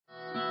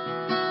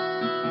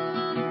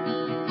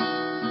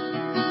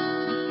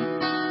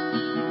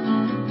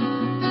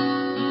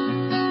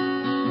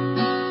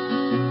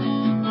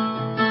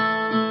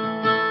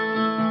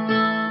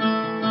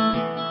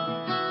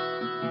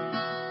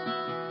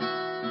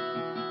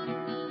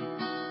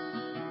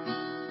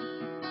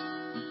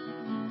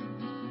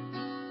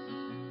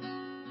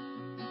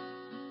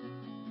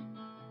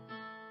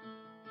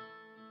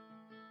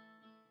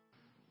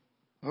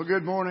Well,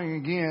 good morning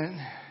again.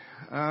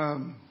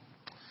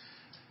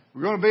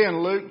 We're going to be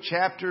in Luke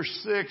chapter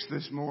 6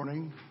 this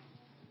morning.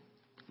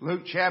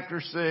 Luke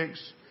chapter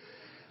 6,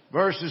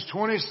 verses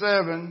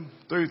 27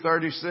 through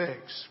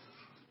 36.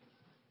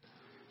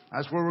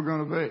 That's where we're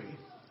going to be.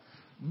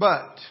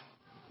 But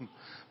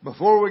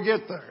before we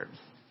get there,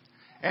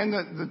 and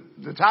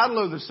the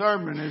title of the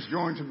sermon is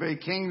going to be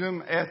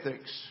Kingdom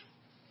Ethics.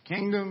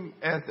 Kingdom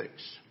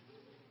Ethics.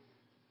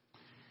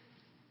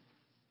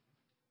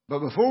 But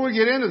before we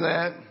get into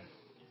that,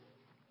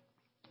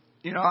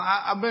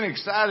 I've been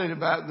excited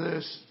about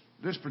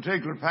this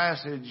particular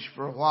passage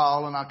for a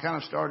while, and I kind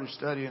of started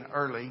studying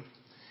early.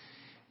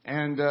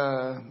 And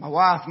my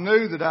wife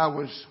knew that I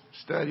was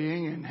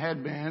studying and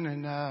had been,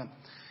 and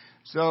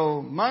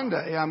so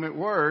Monday I'm at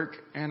work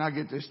and I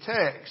get this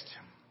text,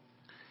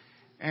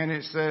 and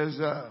it says,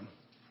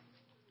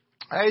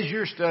 as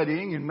you're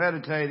studying and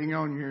meditating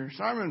on your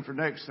sermon for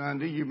next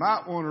Sunday, you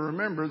might want to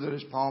remember that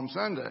it's Palm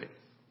Sunday.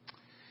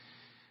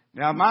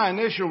 Now, my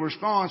initial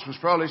response was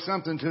probably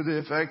something to the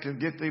effect of,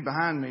 "Get thee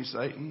behind me,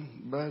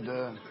 Satan." But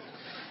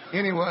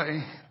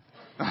anyway,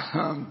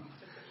 the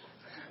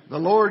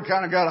Lord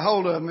kind of got a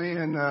hold of me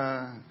and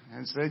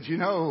said,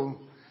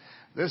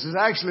 this is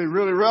actually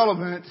really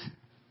relevant,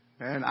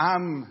 and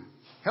I'm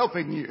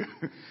helping you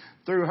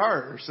through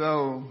her.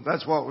 So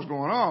that's what was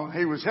going on.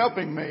 He was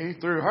helping me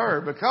through her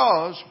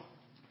because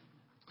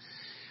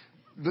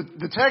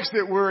the text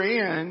that we're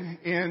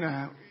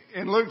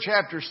in Luke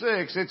chapter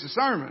 6, it's a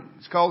sermon.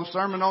 It's called the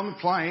Sermon on the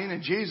Plain,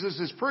 and Jesus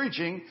is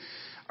preaching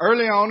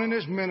early on in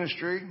his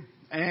ministry,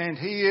 and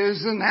he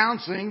is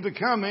announcing the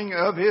coming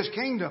of his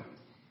kingdom.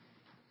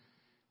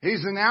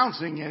 He's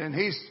announcing it, and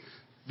he's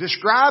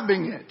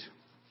describing it.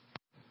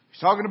 He's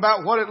talking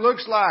about what it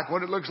looks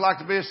like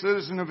to be a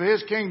citizen of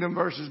his kingdom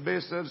versus be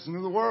a citizen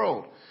of the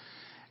world.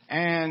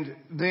 And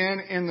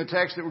then in the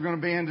text that we're going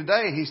to be in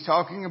today, he's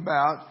talking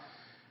about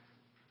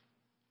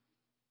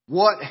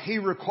what he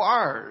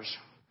requires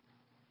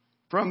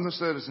from the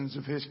citizens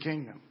of his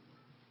kingdom.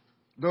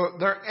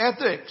 Their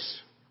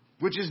ethics,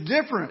 which is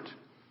different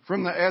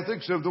from the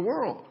ethics of the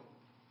world.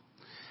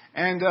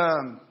 And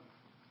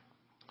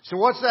so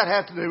what's that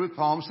have to do with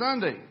Palm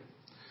Sunday?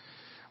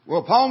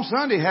 Well, Palm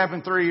Sunday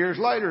happened 3 years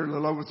later, a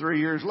little over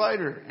 3 years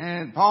later.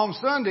 And Palm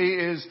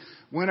Sunday is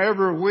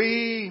whenever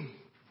we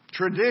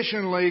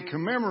traditionally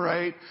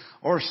commemorate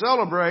or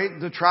celebrate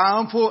the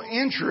triumphal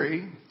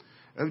entry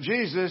of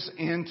Jesus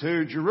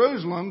into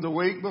Jerusalem the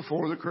week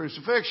before the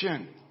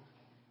crucifixion.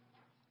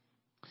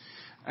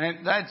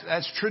 And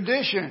that's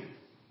tradition.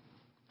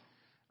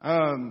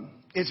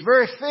 It's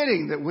very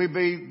fitting that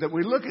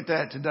we look at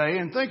that today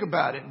and think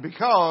about it,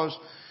 because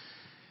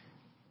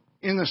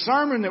in the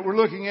sermon that we're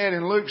looking at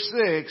in Luke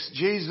 6,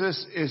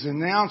 Jesus is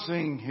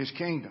announcing his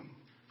kingdom,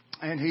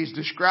 and he's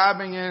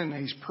describing it, and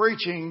he's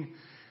preaching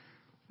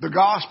the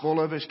gospel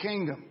of his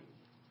kingdom.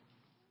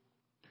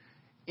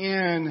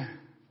 In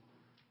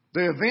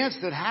the events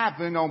that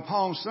happened on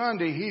Palm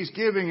Sunday, he's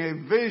giving a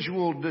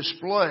visual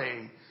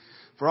display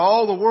for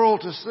all the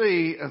world to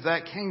see of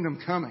that kingdom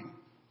coming,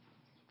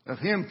 of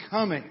him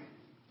coming.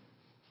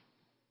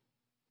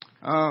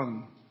 So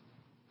I'm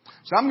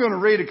going to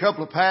read a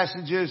couple of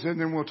passages, and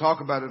then we'll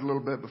talk about it a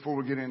little bit before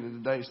we get into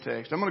today's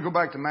text. I'm going to go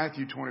back to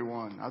Matthew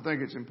 21. I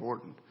think it's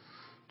important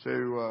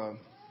to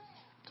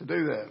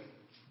do that.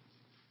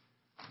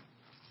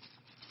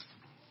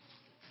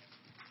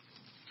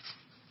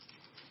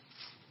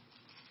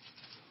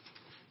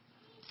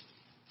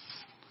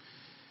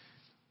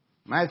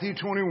 Matthew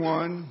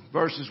 21,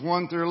 verses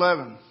 1 through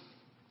 11.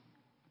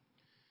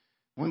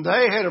 When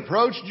they had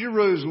approached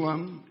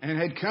Jerusalem and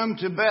had come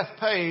to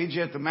Bethphage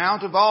at the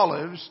Mount of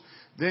Olives,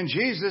 then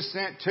Jesus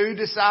sent 2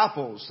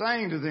 disciples,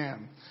 saying to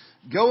them,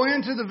 "Go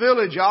into the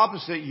village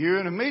opposite you,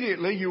 and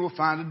immediately you will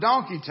find a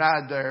donkey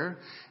tied there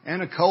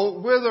and a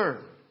colt with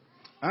her.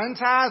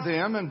 Untie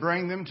them and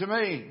bring them to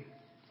me.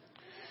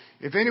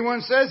 If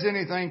anyone says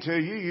anything to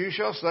you, you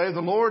shall say,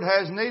 'The Lord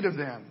has need of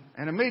them,'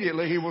 and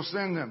immediately he will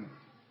send them."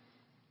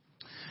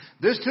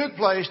 This took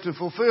place to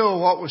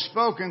fulfill what was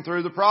spoken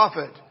through the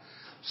prophet.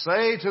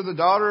 "Say to the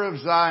daughter of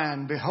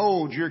Zion,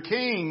 behold, your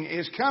king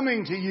is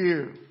coming to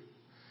you,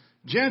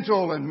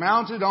 gentle and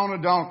mounted on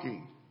a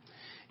donkey,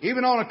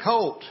 even on a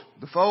colt,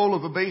 the foal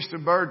of a beast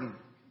of burden."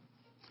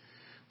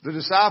 The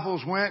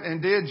disciples went and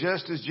did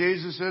just as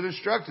Jesus had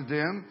instructed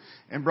them,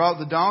 and brought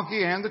the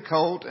donkey and the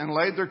colt, and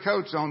laid their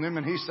coats on them,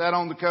 and he sat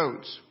on the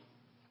coats.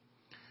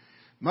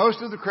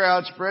 Most of the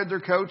crowd spread their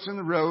coats in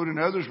the road, and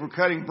others were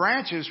cutting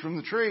branches from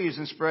the trees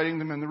and spreading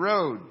them in the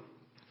road.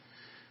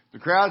 The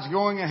crowds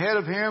going ahead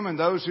of him and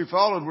those who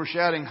followed were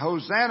shouting,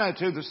 "Hosanna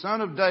to the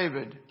Son of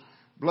David.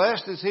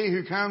 Blessed is he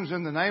who comes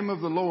in the name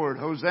of the Lord.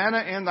 Hosanna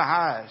in the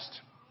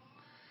highest."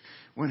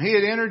 When he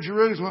had entered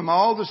Jerusalem,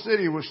 all the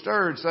city was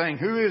stirred, saying,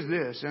 "Who is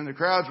this?" And the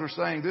crowds were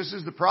saying, "This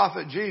is the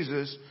prophet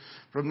Jesus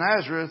from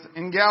Nazareth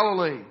in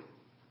Galilee."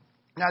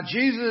 Now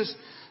Jesus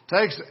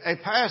takes a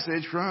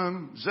passage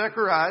from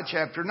Zechariah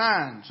chapter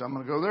 9. So I'm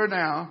going to go there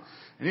now.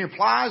 And he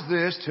applies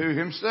this to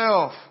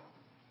himself.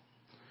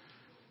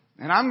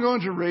 And I'm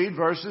going to read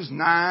verses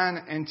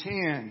 9 and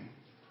 10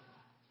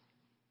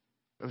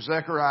 of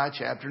Zechariah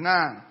chapter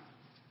 9.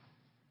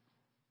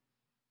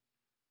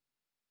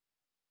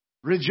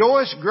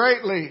 Rejoice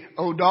greatly,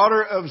 O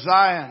daughter of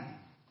Zion.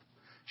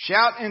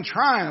 Shout in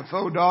triumph,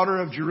 O daughter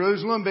of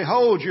Jerusalem.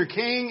 Behold, your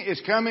king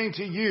is coming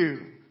to you.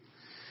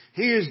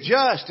 He is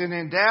just and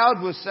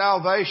endowed with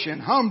salvation,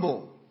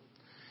 humble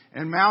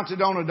and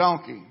mounted on a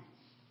donkey,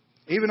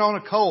 even on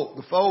a colt,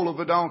 the foal of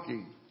a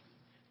donkey.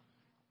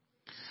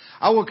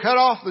 I will cut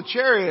off the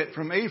chariot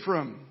from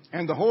Ephraim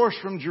and the horse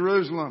from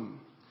Jerusalem,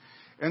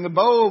 and the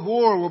bow of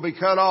war will be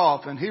cut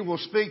off, and he will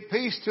speak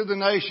peace to the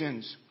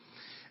nations.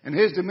 And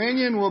his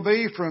dominion will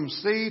be from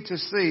sea to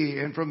sea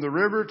and from the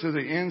river to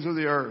the ends of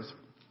the earth.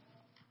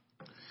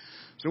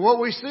 So what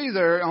we see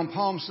there on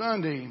Palm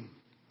Sunday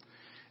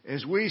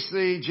is we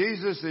see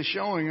Jesus is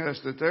showing us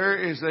that there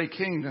is a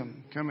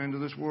kingdom come into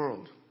this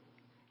world.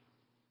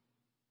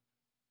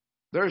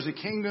 There's a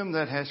kingdom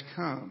that has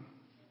come.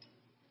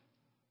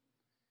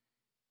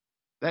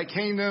 That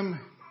kingdom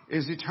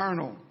is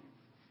eternal.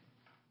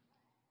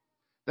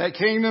 That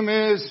kingdom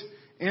is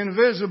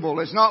invisible.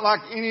 It's not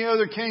like any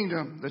other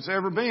kingdom that's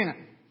ever been.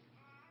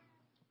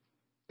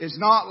 It's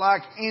not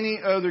like any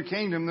other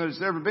kingdom that has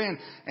ever been.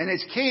 And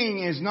its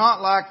king is not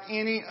like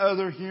any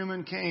other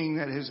human king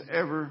that has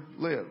ever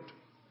lived.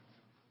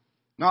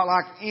 Not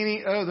like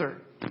any other.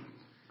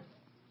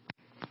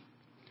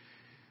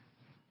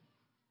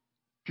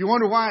 If you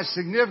wonder why it's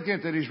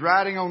significant that he's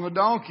riding on the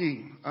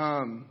donkey,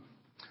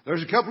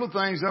 there's a couple of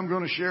things I'm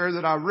going to share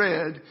that I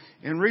read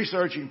in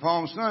researching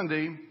Palm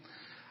Sunday.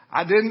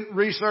 I didn't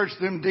research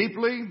them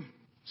deeply,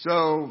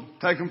 so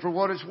take them for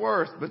what it's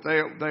worth, but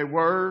they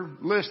were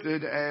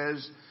listed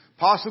as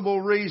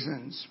possible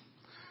reasons.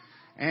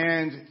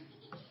 And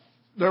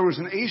there was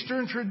an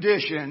Eastern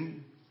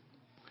tradition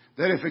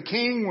that if a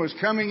king was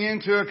coming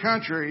into a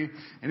country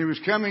and he was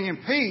coming in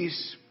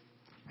peace,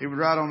 he would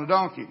ride on a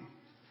donkey.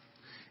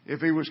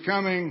 If he was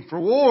coming for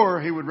war,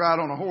 he would ride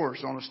on a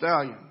horse, on a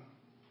stallion.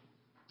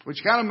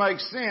 Which kind of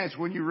makes sense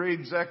when you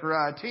read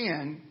Zechariah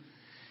 10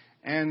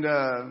 and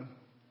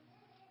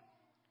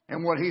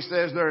what he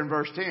says there in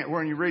verse 10.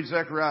 When you read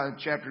Zechariah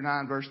chapter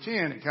 9, verse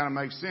 10, it kind of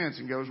makes sense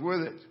and goes with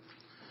it.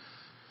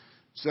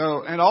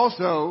 So, and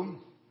also,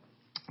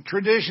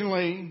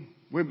 traditionally,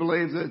 we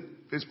believe that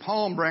it's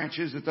palm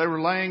branches that they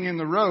were laying in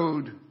the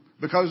road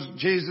because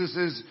Jesus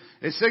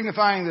is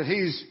signifying that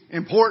he's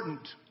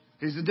important.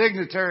 He's the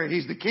dignitary.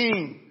 He's the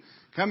king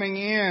coming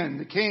in,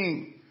 the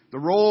king, the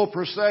royal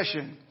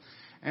procession.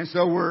 And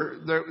so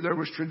there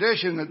was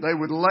tradition that they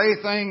would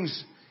lay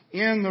things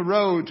in the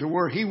road to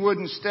where he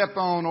wouldn't step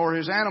on or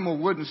his animal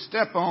wouldn't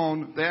step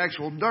on the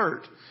actual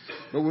dirt,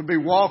 but would be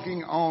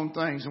walking on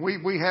things. And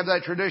we have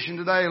that tradition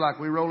today, like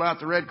we roll out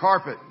the red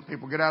carpet.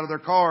 People get out of their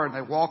car and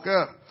they walk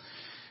up.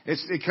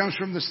 It comes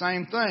from the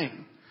same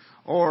thing.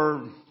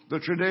 Or the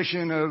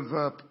tradition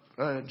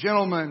of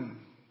gentlemen,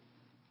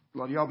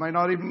 well, y'all may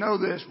not even know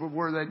this, but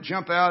where they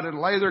jump out and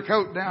lay their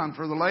coat down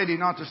for the lady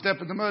not to step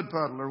in the mud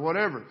puddle or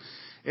whatever.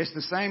 It's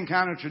the same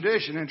kind of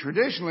tradition. And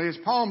traditionally, it's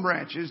palm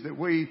branches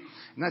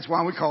and that's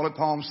why we call it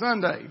Palm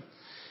Sunday.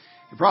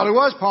 It probably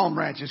was palm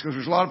branches because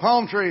there's a lot of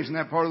palm trees in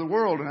that part of the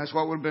world, and that's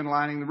what would have been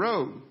lining the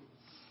road.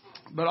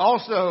 But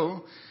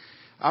also,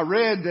 I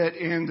read that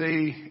in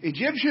the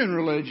Egyptian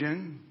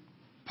religion,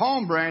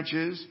 palm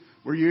branches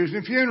were used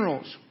in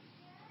funerals.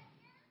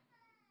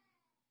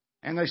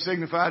 And they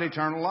signified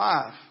eternal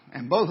life.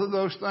 And both of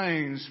those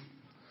things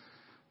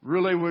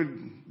really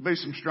would be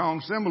some strong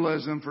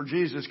symbolism for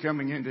Jesus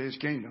coming into his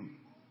kingdom.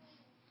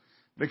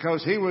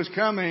 Because he was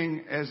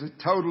coming as a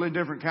totally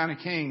different kind of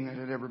king than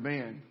had ever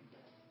been.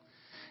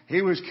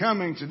 He was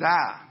coming to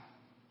die.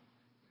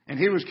 And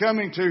he was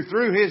coming to,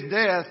 through his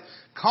death,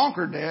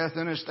 conquer death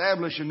and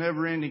establish a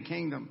never-ending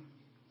kingdom.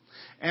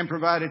 And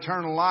provide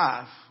eternal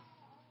life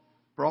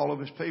for all of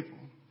his people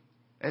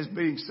as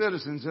being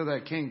citizens of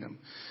that kingdom.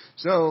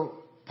 So,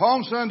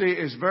 Palm Sunday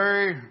is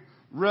very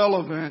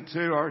relevant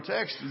to our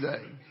text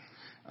today.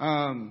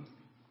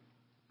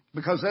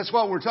 Because that's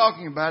what we're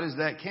talking about is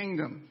that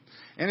kingdom.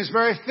 And it's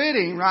very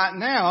fitting right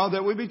now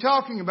that we be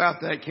talking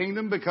about that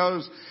kingdom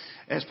because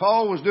as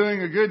Paul was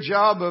doing a good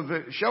job of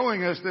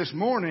showing us this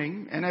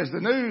morning, and as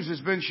the news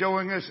has been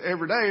showing us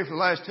every day for the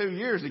last 2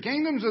 years, the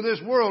kingdoms of this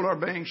world are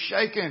being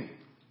shaken.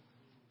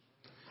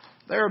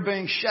 They are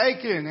being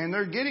shaken, and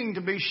they're getting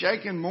to be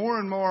shaken more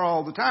and more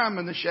all the time,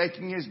 and the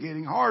shaking is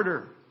getting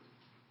harder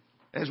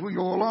as we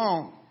go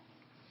along.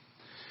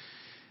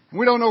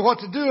 We don't know what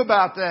to do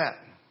about that.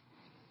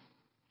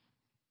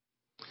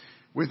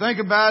 We think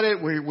about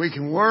it, we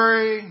can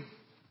worry,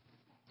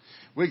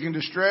 we can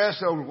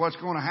distress over what's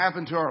going to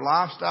happen to our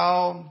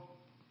lifestyle.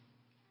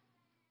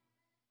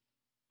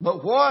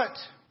 But what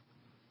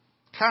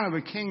kind of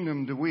a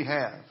kingdom do we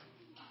have?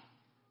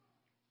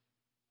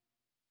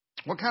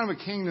 What kind of a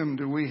kingdom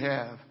do we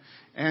have?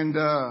 And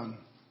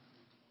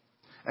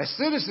as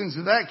citizens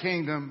of that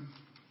kingdom,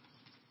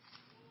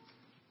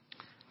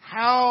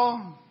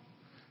 how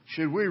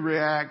should we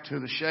react to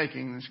the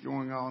shaking that's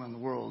going on in the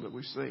world that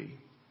we see?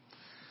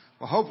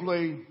 Well,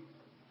 hopefully,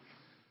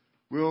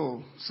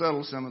 we'll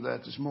settle some of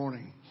that this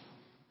morning.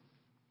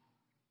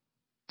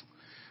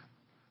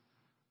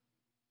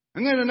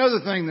 And then another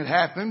thing that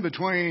happened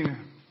between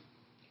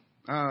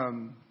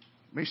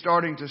me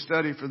starting to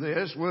study for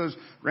this was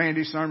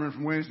Randy's sermon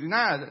from Wednesday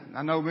night.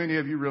 I know many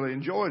of you really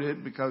enjoyed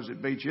it because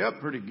it beat you up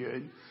pretty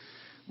good.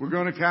 We're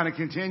going to kind of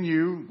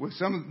continue with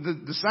some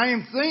of the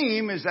same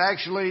theme is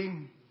actually,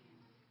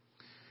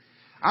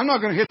 I'm not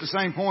going to hit the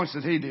same points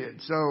that he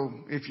did. So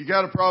if you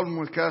got a problem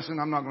with cussing,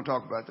 I'm not going to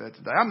talk about that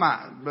today. I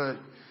might,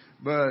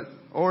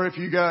 or if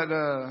you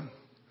got,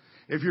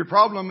 if your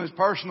problem is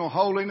personal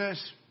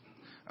holiness,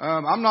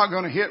 I'm not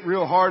going to hit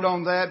real hard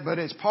on that, but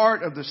it's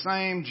part of the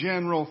same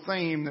general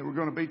theme that we're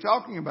going to be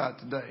talking about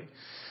today.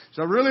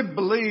 So I really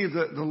believe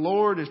that the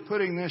Lord is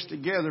putting this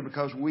together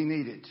because we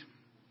need it.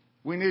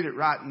 We need it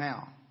right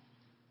now.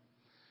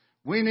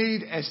 We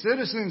need, as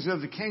citizens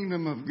of the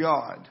kingdom of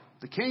God,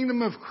 the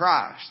kingdom of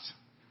Christ.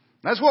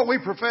 That's what we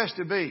profess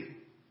to be.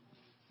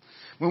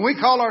 When we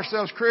call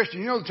ourselves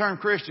Christian, you know the term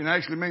Christian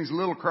actually means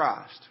little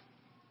Christ.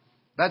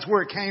 That's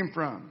where it came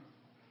from.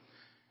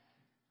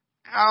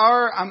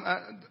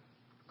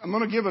 I'm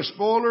going to give a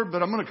spoiler,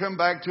 but I'm going to come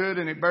back to it,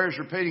 and it bears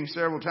repeating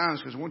several times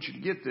because I want you to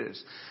get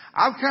this.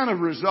 I've kind of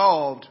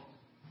resolved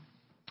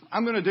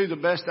I'm going to do the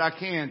best I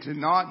can to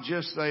not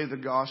just say the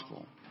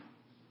gospel.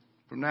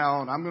 From now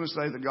on, I'm going to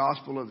say the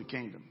gospel of the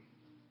kingdom.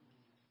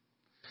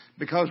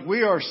 Because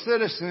we are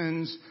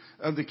citizens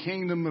of the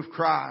kingdom of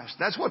Christ.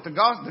 That's what the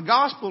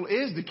gospel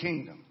is, the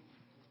kingdom.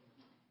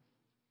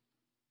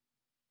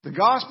 The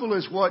gospel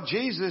is what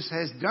Jesus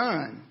has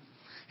done.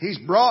 He's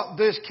brought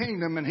this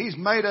kingdom and He's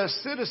made us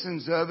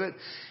citizens of it,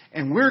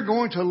 and we're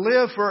going to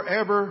live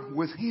forever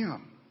with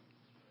Him.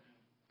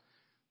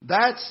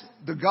 That's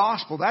the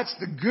gospel. That's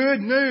the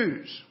good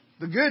news.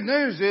 The good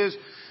news is,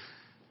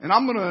 and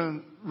I'm going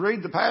to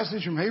read the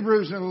passage from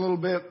Hebrews in a little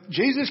bit.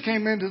 Jesus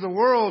came into the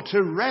world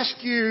to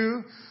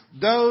rescue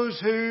those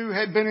who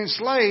had been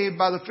enslaved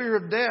by the fear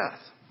of death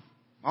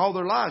all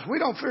their lives. We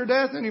don't fear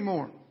death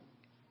anymore.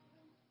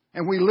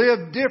 And we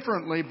live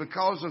differently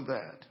because of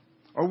that.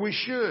 Or we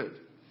should.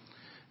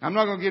 I'm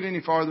not going to get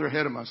any farther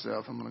ahead of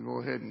myself. I'm going to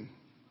go ahead and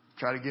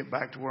try to get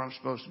back to where I'm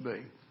supposed to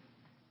be.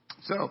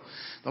 So,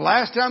 the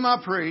last time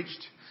I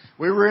preached,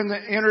 we were in the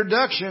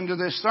introduction to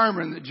this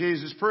sermon that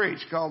Jesus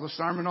preached called the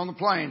Sermon on the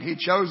Plain. He'd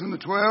chosen the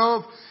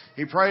 12.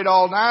 He prayed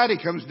all night.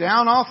 He comes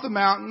down off the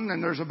mountain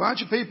and there's a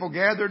bunch of people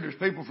gathered. There's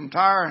people from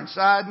Tyre and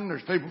Sidon.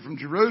 There's people from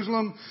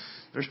Jerusalem.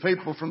 There's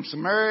people from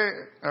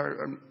Samaria,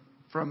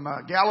 from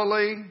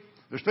Galilee.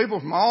 There's people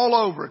from all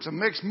over. It's a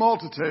mixed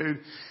multitude.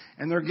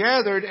 And they're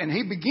gathered, and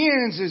He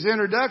begins His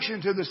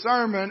introduction to the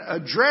sermon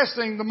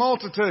addressing the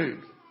multitude.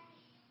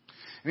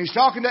 And He's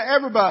talking to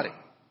everybody.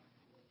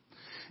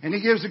 And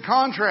He gives a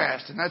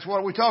contrast, and that's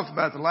what we talked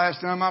about the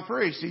last time I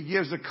preached. He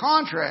gives a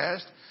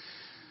contrast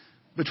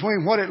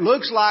between what it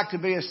looks like to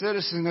be a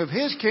citizen of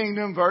His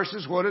kingdom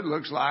versus what it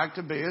looks like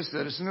to be a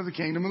citizen of the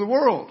kingdom of the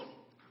world.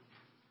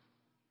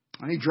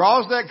 And He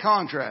draws that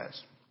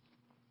contrast.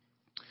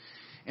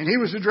 And He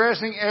was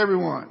addressing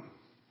everyone.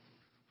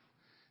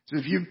 So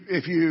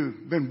if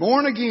you've been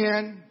born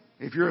again,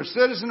 if you're a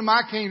citizen of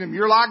my kingdom,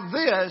 you're like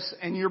this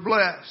and you're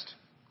blessed.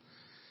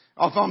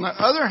 If on the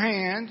other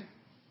hand,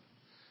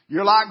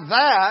 you're like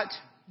that,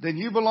 then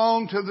you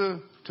belong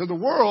to the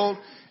world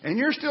and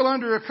you're still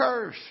under a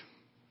curse.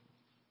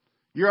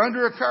 You're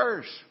under a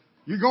curse.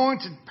 You're going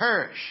to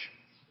perish.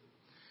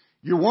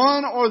 You're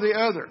one or the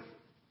other.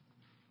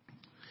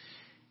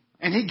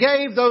 And He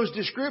gave those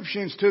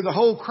descriptions to the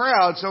whole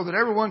crowd so that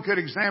everyone could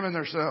examine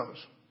themselves.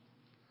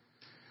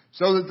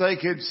 So that they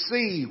could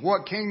see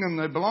what kingdom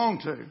they belong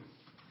to.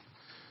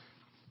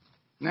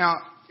 Now,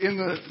 in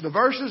the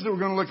verses that we're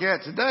going to look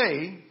at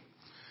today,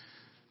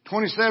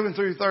 27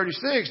 through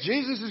 36,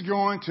 Jesus is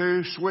going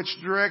to switch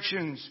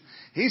directions.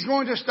 He's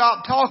going to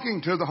stop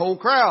talking to the whole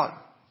crowd.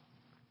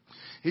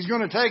 He's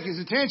going to take His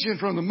attention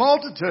from the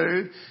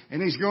multitude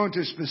and He's going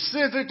to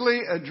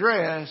specifically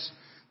address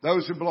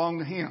those who belong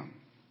to Him.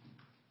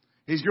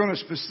 He's going to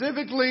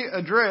specifically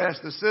address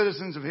the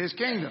citizens of His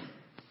kingdom.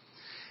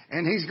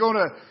 And He's going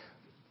to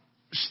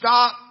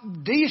stop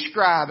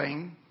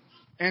describing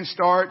and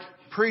start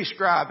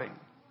prescribing.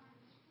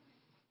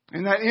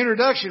 In that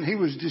introduction, He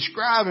was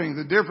describing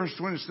the difference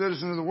between a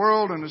citizen of the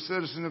world and a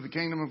citizen of the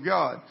kingdom of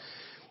God.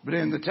 But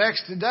in the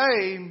text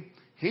today,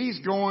 He's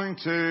going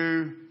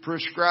to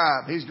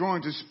prescribe. He's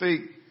going to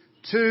speak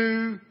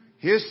to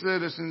His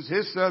citizens,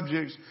 His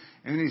subjects,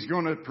 and He's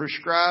going to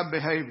prescribe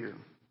behavior.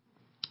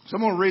 So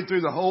I'm going to read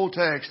through the whole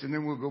text and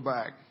then we'll go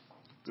back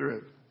through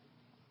it.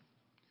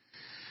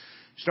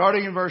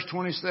 Starting in verse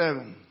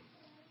 27.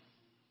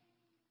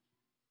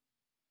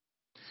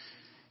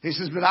 He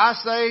says, "But I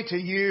say to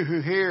you who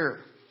hear,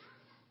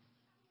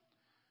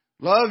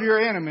 love your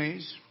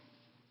enemies,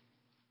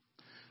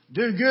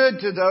 do good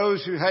to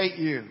those who hate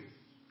you,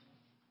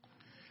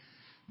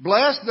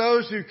 bless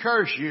those who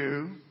curse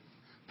you,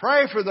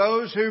 pray for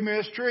those who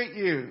mistreat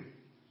you.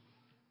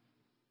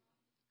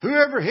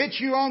 Whoever hits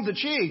you on the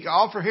cheek,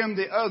 offer him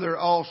the other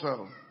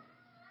also.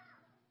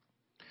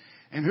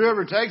 And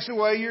whoever takes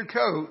away your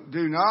coat,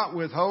 do not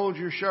withhold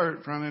your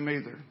shirt from him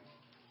either.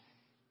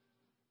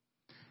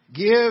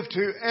 Give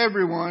to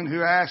everyone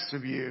who asks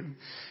of you,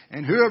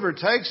 and whoever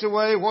takes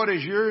away what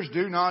is yours,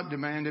 do not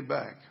demand it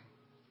back.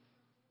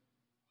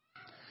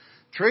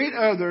 Treat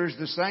others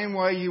the same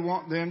way you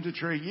want them to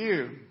treat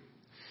you.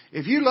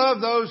 If you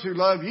love those who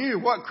love you,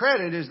 what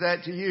credit is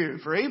that to you?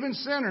 For even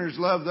sinners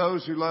love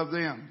those who love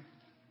them.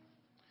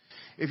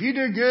 If you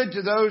do good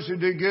to those who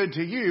do good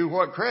to you,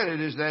 what credit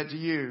is that to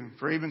you?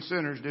 For even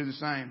sinners do the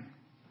same.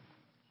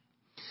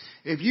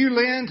 If you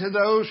lend to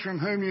those from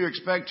whom you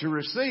expect to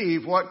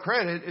receive, what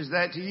credit is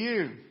that to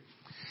you?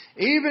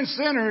 Even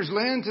sinners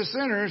lend to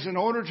sinners in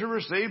order to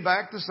receive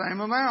back the same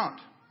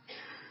amount.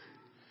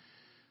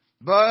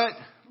 But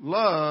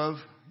love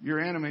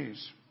your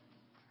enemies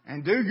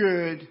and do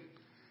good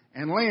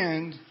and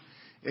lend,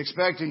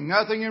 expecting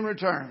nothing in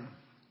return.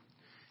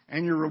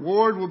 And your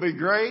reward will be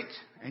great,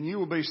 and you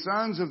will be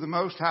sons of the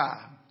Most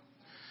High.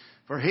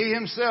 For He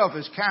Himself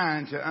is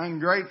kind to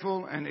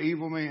ungrateful and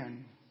evil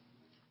men.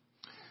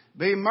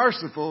 Be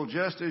merciful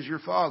just as your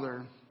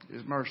Father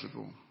is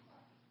merciful.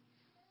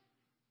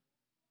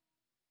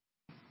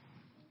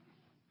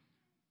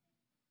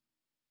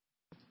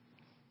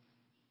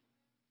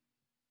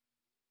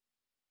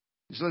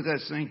 Just let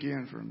that sink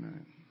in for a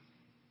minute.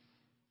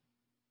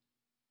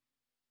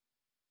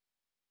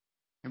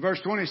 In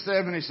verse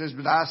 27, he says,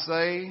 but I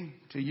say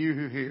to you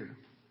who hear.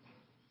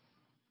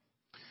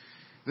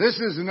 This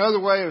is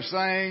another way of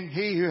saying,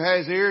 he who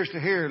has ears to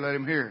hear, let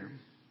him hear.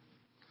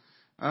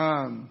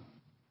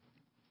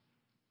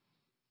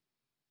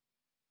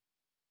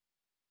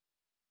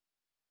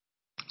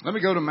 Let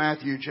me go to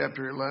Matthew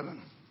chapter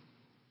 11,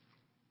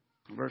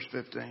 verse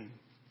 15.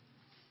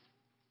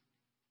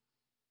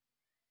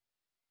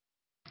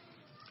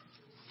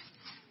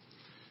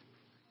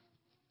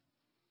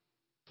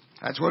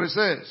 That's what it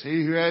says.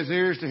 He who has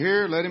ears to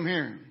hear, let him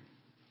hear.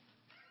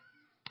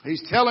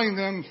 He's telling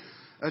them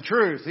a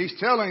truth. He's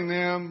telling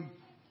them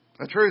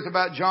a truth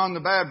about John the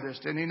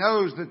Baptist. And he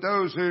knows that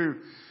those who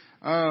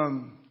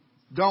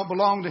don't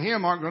belong to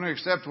him aren't going to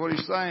accept what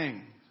he's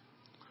saying.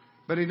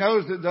 But he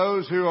knows that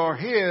those who are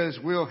his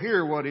will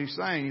hear what he's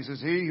saying. He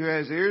says, he who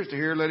has ears to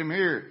hear, let him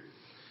hear.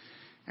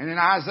 And in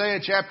Isaiah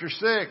chapter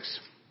 6,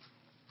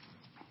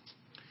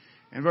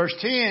 in verse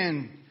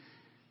 10,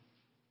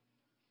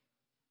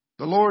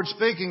 the Lord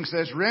speaking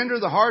says, render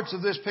the hearts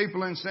of this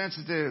people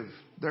insensitive,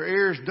 their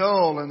ears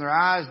dull and their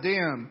eyes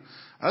dim.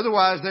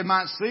 Otherwise they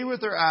might see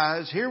with their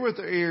eyes, hear with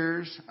their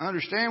ears,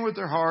 understand with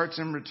their hearts,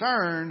 and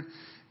return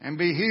and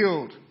be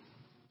healed.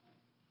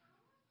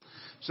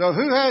 So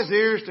who has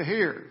ears to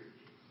hear?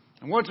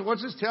 And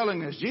what's this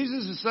telling us?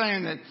 Jesus is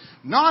saying that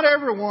not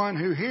everyone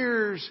who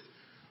hears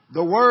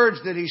the words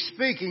that he's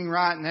speaking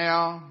right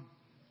now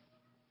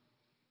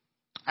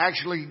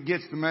actually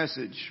gets the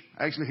message,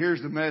 actually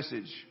hears the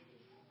message.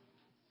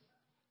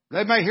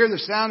 They may hear the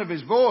sound of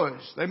his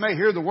voice. They may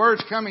hear the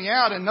words coming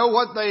out and know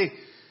what they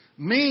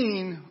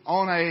mean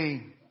on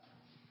a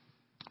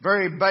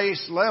very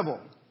base level.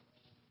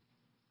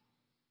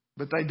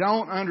 But they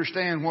don't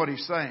understand what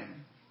he's saying.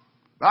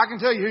 But I can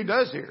tell you who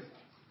does hear.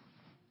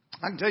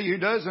 I can tell you who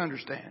does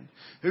understand.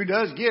 Who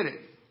does get it.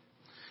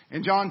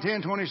 In John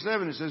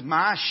 10:27 it says,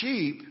 my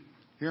sheep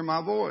hear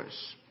my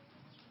voice.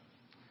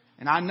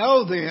 And I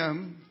know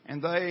them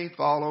and they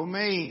follow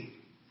me.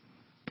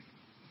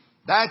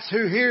 That's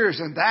who hears,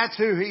 and that's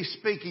who he's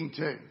speaking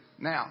to.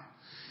 Now,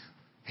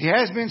 he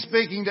has been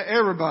speaking to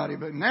everybody,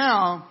 but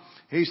now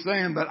he's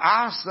saying, but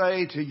I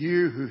say to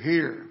you who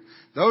hear.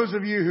 Those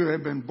of you who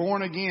have been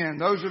born again,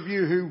 those of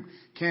you who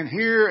can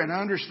hear and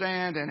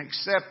understand and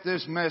accept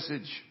this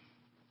message.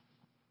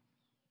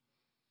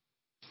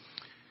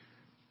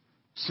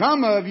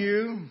 Some of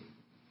you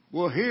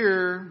will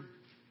hear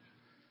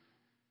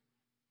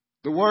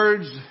the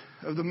words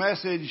of the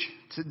message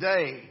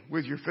today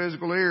with your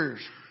physical ears.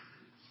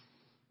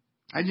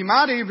 And you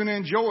might even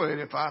enjoy it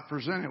if I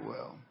present it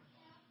well.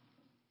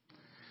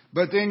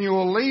 But then you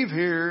will leave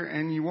here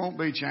and you won't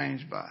be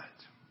changed by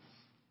it.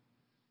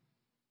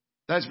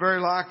 That's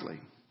very likely.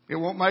 It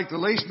won't make the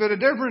least bit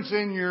of difference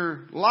in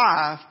your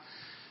life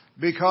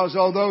because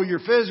although your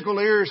physical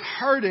ears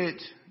heard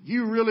it,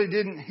 you really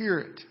didn't hear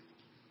it.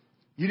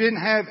 You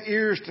didn't have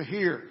ears to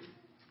hear.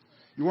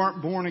 You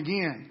weren't born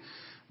again.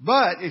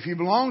 But if you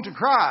belong to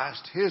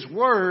Christ, His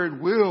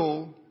Word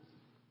will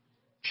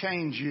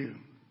change you.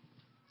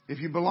 If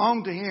you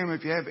belong to Him,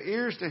 if you have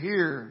ears to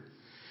hear,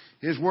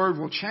 His Word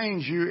will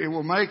change you. It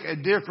will make a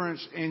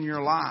difference in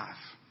your life.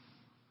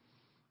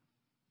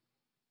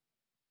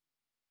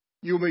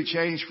 You'll be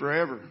changed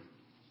forever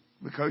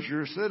because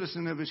you're a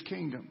citizen of His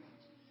kingdom.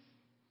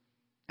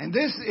 And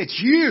it's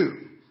you.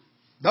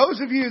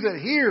 Those of you that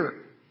hear,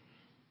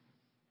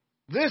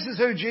 this is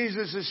who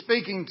Jesus is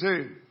speaking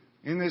to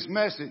in this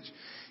message.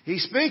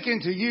 He's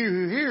speaking to you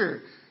who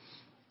hear.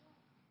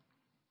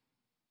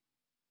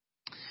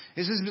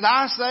 He says, but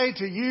I say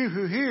to you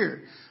who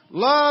hear,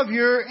 love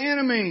your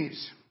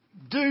enemies.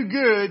 Do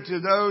good to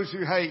those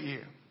who hate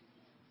you.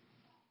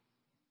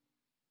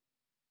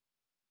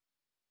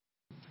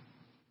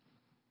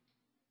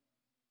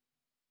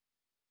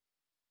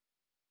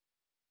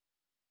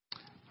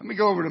 Let me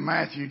go over to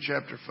Matthew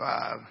chapter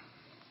 5.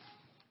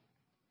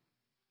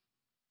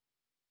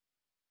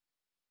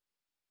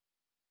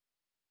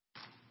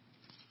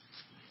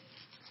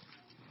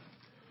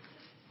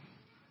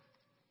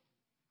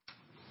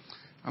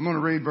 I'm going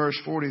to read verse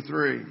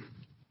 43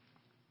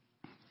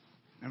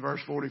 and verse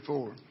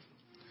 44.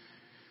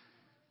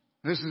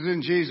 This is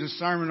in Jesus'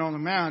 Sermon on the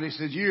Mount. He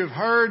says, "You have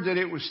heard that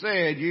it was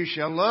said, you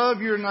shall love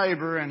your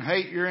neighbor and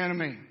hate your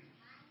enemy.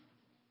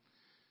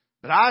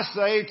 But I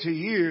say to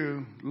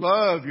you,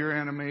 love your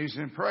enemies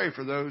and pray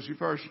for those who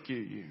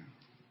persecute you."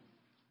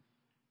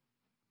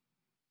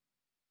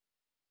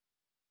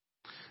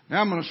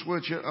 Now I'm going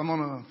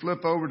to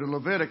flip over to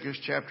Leviticus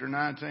chapter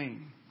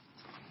 19.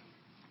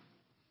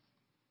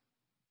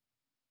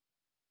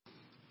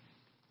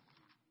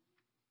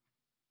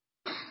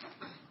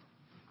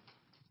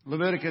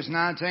 Leviticus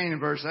 19 and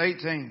verse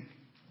 18.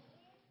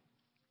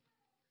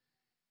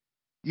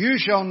 "You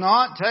shall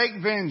not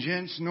take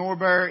vengeance nor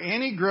bear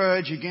any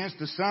grudge against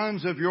the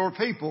sons of your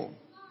people,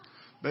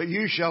 but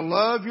you shall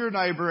love your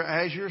neighbor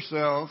as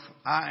yourself.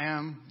 I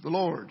am the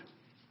Lord."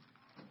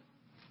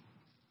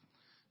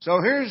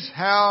 So here's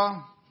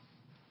how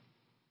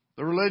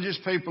the religious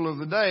people of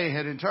the day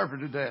had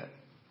interpreted that.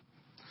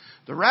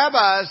 The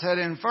rabbis had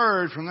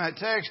inferred from that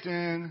text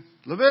in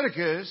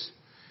Leviticus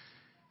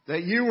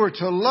that you were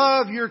to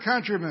love your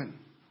countrymen.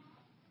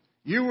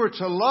 You were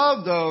to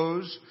love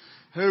those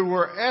who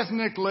were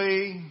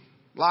ethnically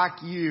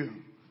like you,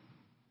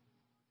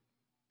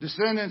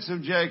 descendants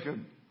of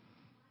Jacob,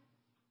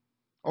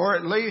 or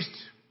at least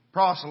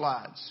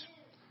proselytes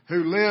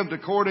who lived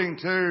according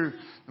to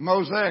the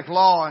Mosaic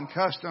law and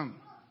custom.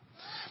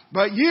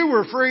 But you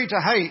were free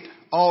to hate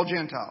all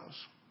Gentiles.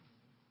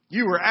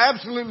 You were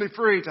absolutely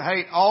free to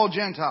hate all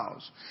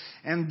Gentiles.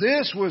 And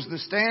this was the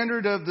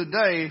standard of the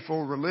day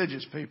for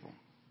religious people.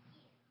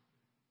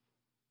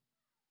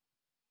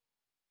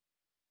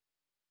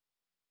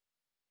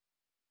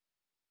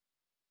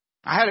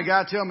 I had a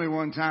guy tell me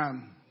one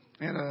time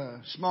in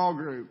a small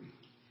group,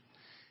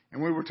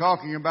 and we were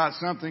talking about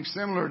something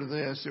similar to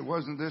this. It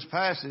wasn't this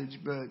passage,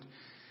 but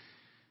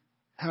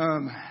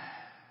and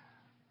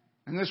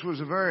this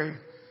was a very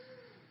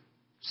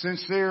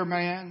sincere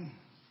man.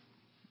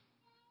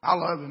 I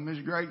love him. He's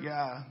a great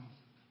guy.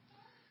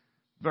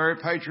 Very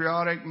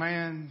patriotic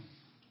man.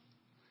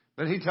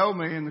 But he told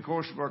me in the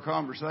course of our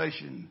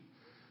conversation,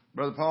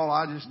 "Brother Paul,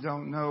 I just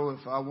don't know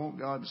if I want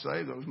God to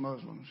save those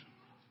Muslims.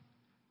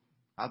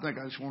 I think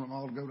I just want them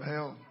all to go to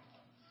hell.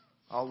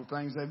 All the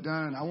things they've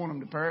done, I want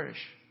them to perish.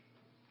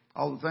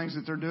 All the things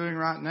that they're doing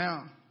right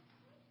now."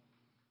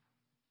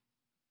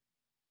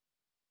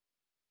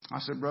 I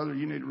said, "Brother,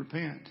 you need to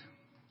repent.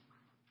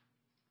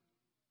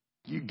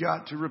 You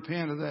got to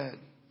repent of that.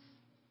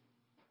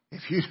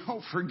 If you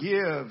don't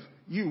forgive,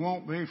 you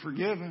won't be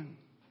forgiven.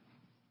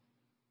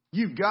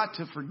 You've got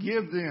to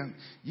forgive them.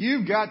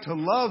 You've got to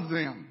love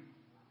them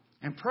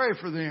and pray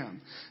for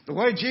them." The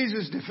way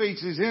Jesus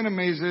defeats His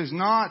enemies is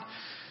not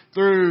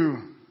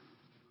through...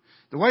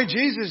 The way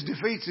Jesus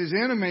defeats His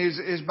enemies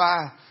is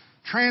by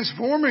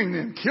transforming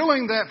them,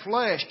 killing that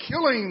flesh,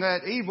 killing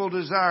that evil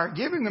desire,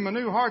 giving them a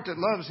new heart that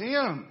loves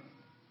Him.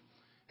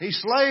 He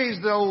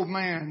slays the old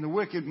man, the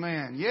wicked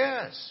man.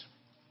 Yes.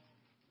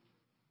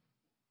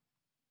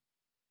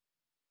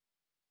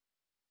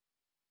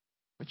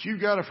 But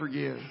you've got to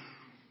forgive.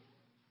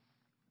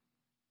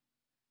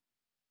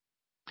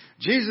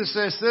 Jesus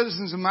says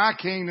citizens of my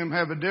kingdom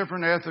have a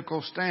different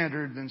ethical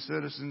standard than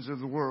citizens of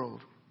the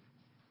world.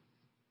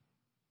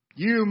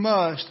 You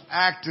must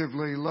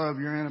actively love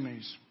your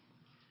enemies.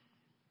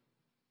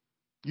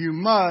 You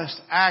must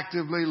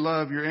actively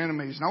love your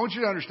enemies. And I want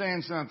you to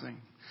understand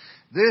something.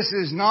 This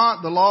is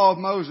not the law of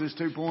Moses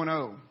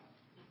 2.0.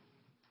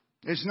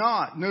 It's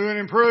not. New and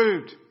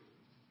improved.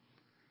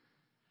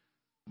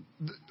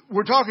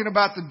 We're talking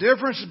about the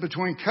difference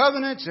between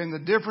covenants and the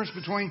difference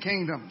between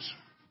kingdoms.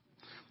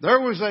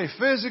 There was a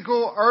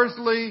physical,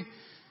 earthly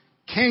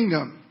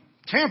kingdom.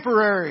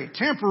 Temporary,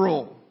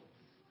 temporal.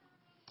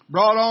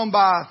 Brought on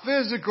by a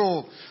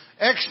physical,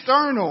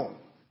 external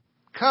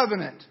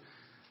covenant.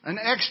 An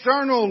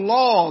external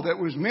law that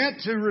was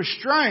meant to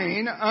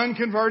restrain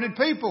unconverted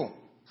people.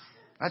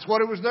 That's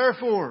what it was there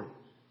for.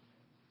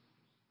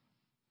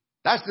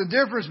 That's the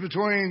difference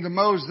between the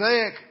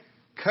Mosaic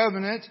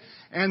covenant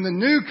and the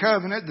new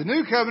covenant. The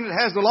new covenant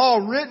has the law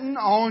written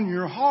on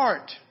your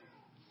heart.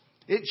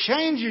 It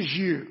changes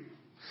you.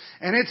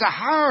 And it's a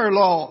higher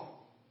law.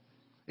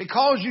 It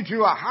calls you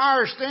to a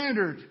higher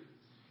standard.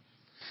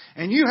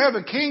 And you have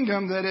a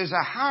kingdom that is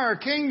a higher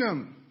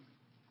kingdom.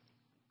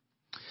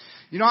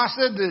 You know, I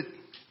said that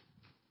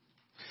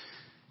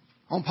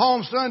on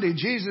Palm Sunday,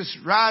 Jesus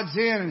rides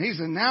in and He's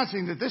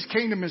announcing that this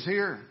kingdom is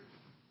here.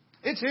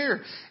 It's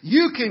here.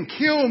 You can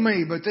kill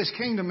me, but this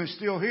kingdom is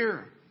still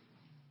here.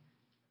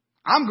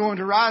 I'm going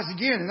to rise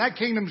again, and that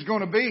kingdom's going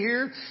to be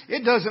here.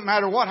 It doesn't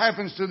matter what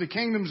happens to the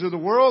kingdoms of the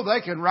world.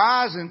 They can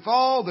rise and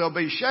fall. They'll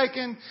be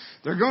shaken.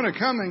 They're going to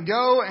come and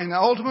go, and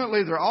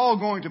ultimately they're all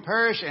going to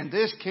perish, and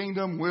this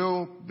kingdom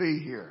will be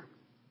here.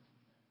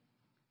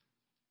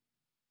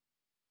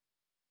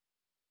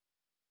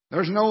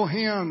 There's an old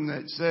hymn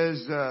that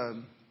says,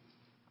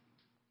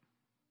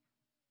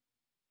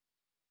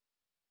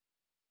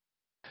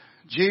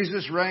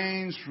 Jesus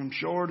reigns from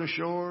shore to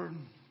shore.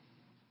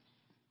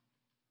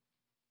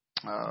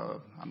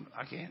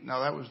 I can't,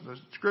 no, that was the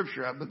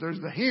scripture. But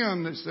there's the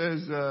hymn that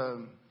says,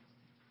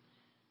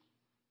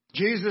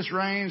 Jesus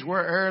reigns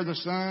where'er the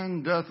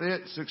sun doth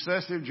its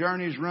successive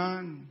journeys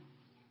run.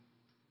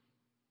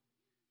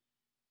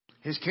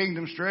 His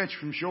kingdom stretch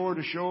from shore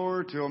to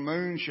shore till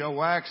moon shall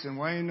wax and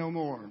wane no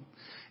more.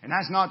 And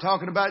that's not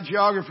talking about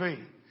geography.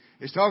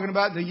 It's talking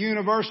about the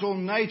universal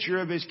nature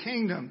of His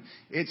kingdom.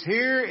 It's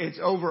here, it's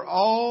over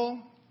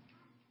all,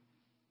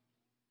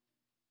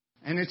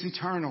 and it's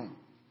eternal.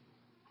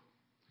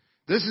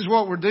 This is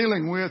what we're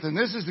dealing with, and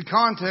this is the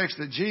context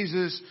that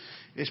Jesus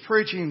is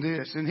preaching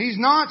this. And He's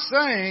not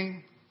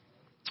saying,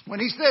 when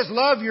He says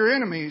love your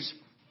enemies,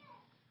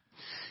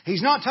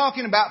 He's not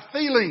talking about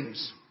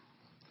feelings.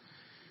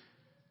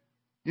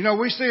 You know,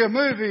 we see a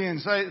movie and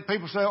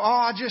people say, oh,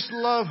 I just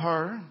love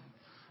her.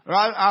 Or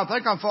I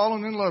think I'm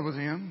falling in love with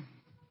him.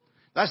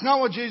 That's not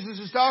what Jesus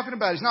is talking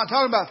about. He's not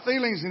talking about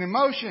feelings and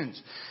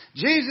emotions.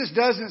 Jesus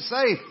doesn't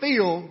say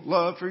feel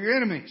love for your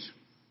enemies.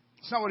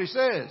 That's not what He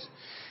says.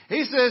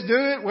 He says do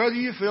it whether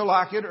you feel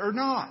like it or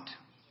not.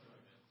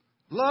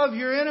 Love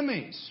your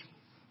enemies.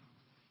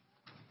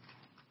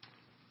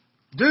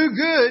 Do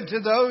good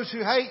to those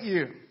who hate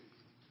you.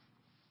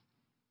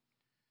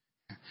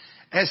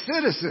 As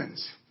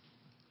citizens,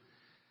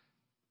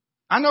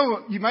 I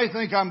know you may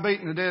think I'm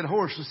beating a dead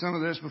horse with some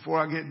of this before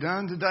I get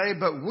done today,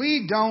 but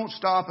we don't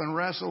stop and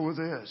wrestle with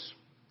this.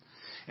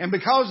 And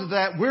because of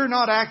that, we're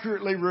not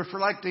accurately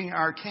reflecting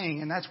our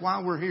King, and that's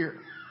why we're here,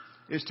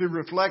 is to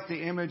reflect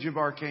the image of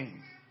our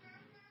King.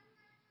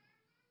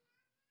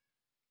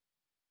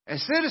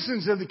 As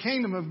citizens of the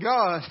kingdom of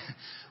God,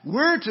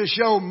 we're to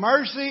show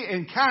mercy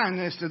and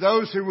kindness to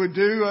those who would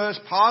do us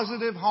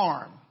positive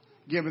harm,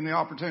 given the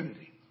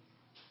opportunity.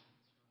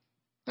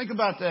 Think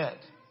about that.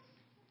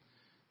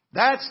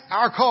 That's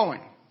our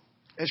calling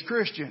as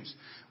Christians.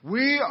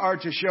 We are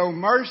to show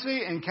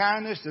mercy and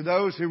kindness to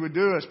those who would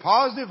do us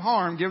positive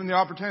harm given the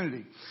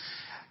opportunity.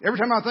 Every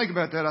time I think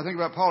about that, I think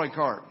about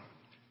Polycarp.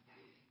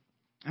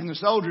 And the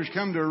soldiers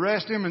come to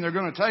arrest him and they're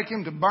going to take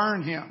him to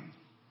burn him.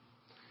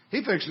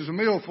 He fixes a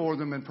meal for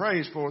them and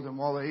prays for them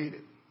while they eat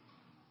it.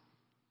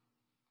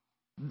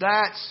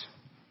 That's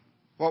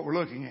what we're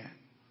looking at.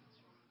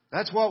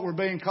 That's what we're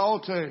being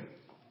called to.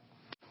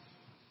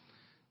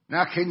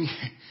 Now,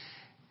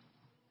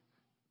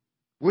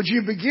 would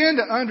you begin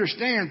to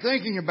understand,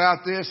 thinking about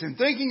this and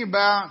thinking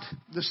about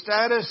the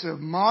status of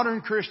modern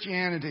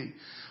Christianity,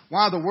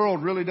 why the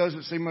world really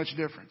doesn't see much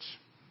difference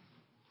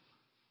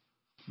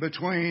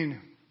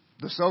between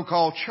the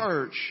so-called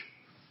church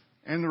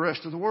and the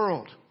rest of the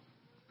world?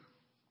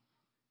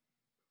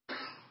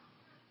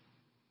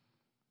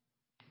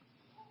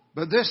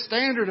 But this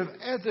standard of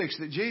ethics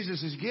that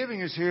Jesus is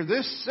giving us here,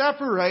 this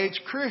separates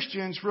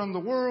Christians from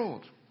the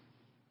world.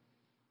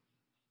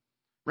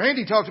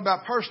 Randy talked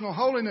about personal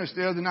holiness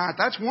the other night.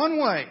 That's one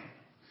way.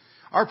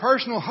 Our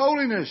personal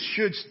holiness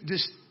should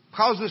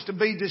cause us to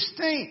be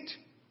distinct.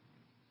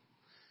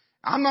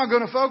 I'm not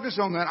going to focus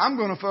on that. I'm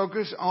going to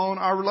focus on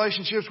our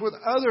relationships with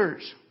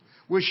others,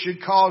 which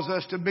should cause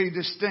us to be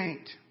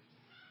distinct.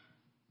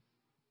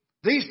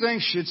 These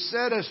things should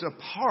set us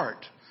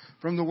apart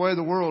from the way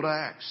the world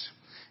acts.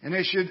 And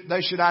they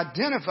should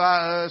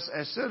identify us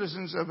as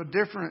citizens of a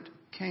different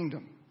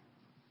kingdom.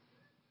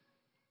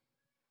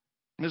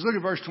 Let's look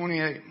at verse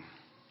 28.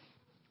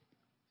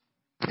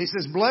 He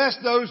says, bless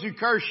those who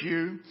curse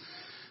you.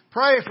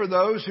 Pray for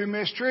those who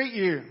mistreat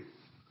you.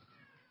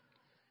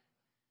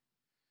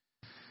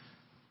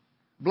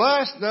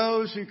 Bless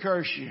those who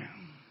curse you.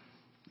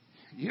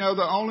 You know,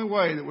 the only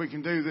way that we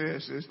can do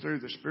this is through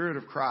the Spirit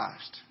of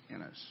Christ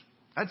in us.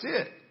 That's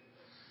it.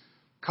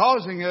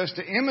 Causing us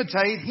to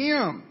imitate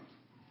Him,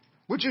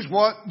 which is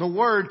what the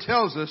Word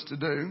tells us to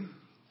do.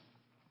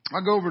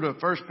 I'll go over to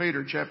 1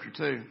 Peter chapter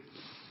 2.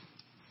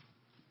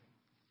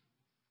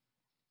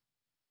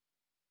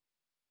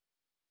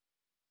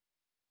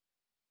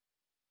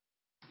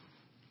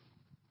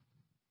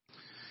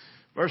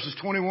 Verses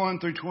 21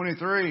 through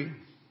 23.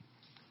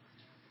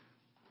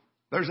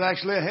 There's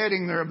actually a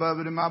heading there above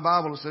it in my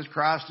Bible. It says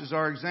Christ is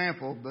our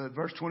example. But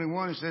verse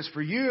 21, it says,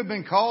 for you have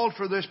been called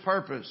for this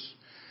purpose,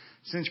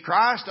 since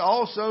Christ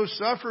also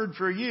suffered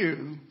for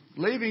you,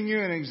 leaving you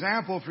an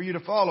example for you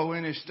to follow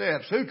in His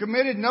steps, who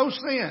committed no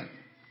sin,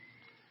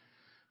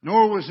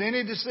 nor was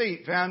any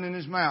deceit found in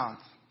His mouth.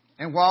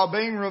 And while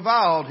being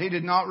reviled, He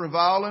did not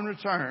revile in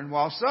return.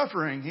 While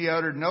suffering, He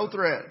uttered no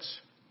threats,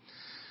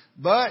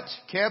 but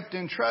kept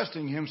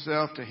entrusting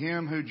Himself to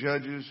Him who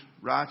judges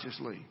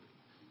righteously.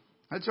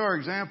 That's our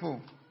example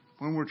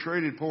when we're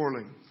treated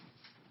poorly.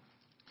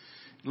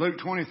 Luke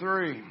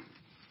 23,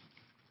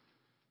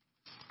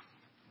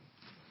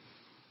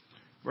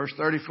 verse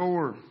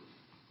 34.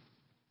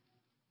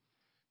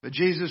 But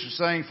Jesus was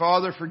saying,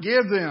 Father,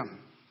 forgive them.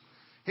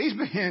 He's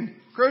been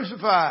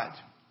crucified.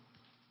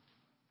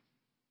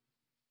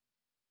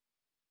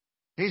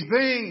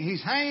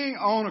 He's hanging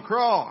on a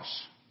cross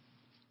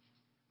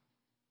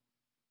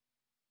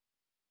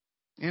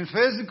in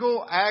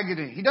physical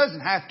agony. He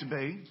doesn't have to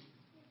be.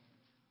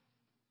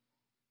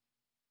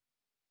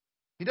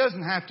 He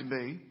doesn't have to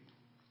be.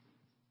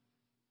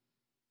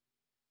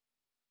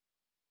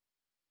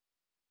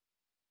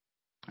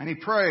 And he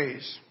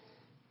prays.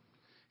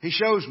 He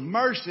shows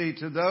mercy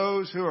to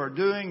those who are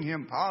doing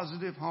him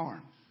positive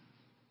harm.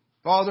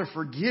 Father,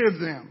 forgive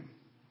them.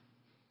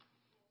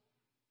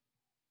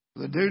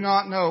 They do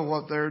not know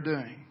what they're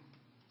doing.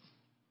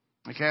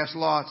 They cast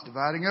lots,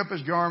 dividing up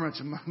his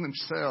garments among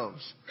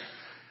themselves.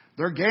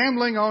 They're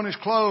gambling on his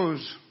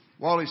clothes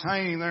while he's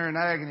hanging there in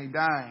agony,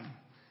 dying.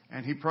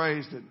 And he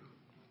prays that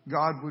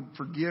God would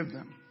forgive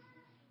them.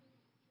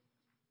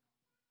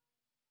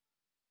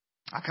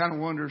 I kind of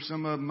wonder if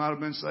some of them might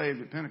have been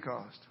saved at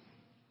Pentecost.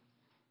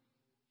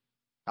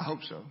 I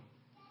hope so.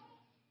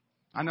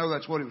 I know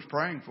that's what he was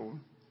praying for.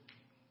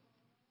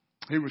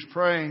 He was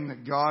praying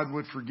that God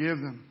would forgive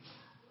them.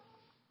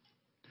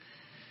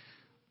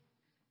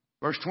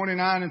 Verse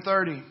 29 and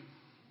 30.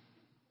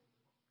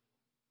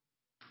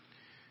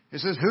 It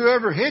says,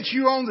 whoever hits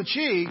you on the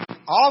cheek,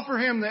 offer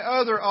him the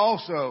other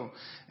also.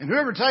 And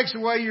whoever takes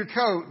away your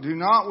coat, do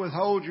not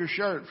withhold your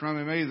shirt from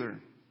him either.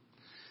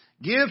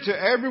 Give to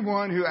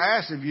everyone who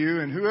asks of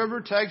you, and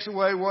whoever takes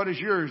away what is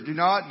yours, do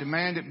not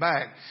demand it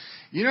back.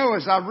 You know,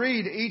 as I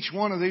read each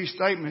one of these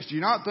statements, do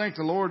you not think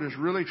the Lord is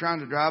really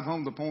trying to drive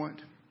home the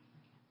point?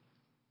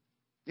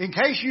 In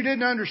case you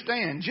didn't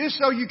understand, just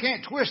so you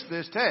can't twist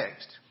this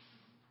text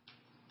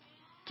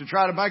to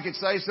try to make it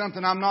say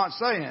something I'm not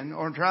saying,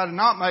 or try to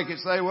not make it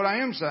say what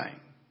I am saying.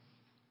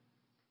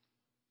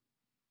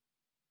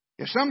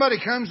 If somebody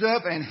comes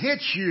up and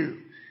hits you,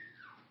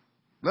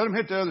 let them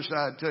hit the other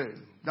side too.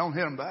 Don't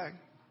hit them back.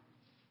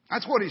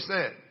 That's what he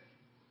said.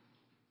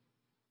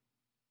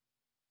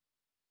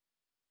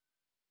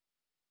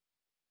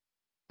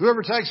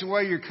 Whoever takes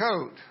away your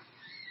coat.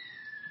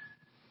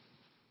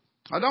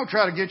 Now don't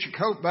try to get your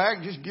coat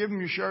back. Just give them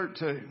your shirt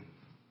too.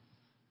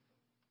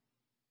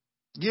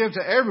 Give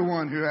to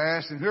everyone who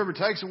asks, and whoever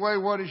takes away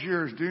what is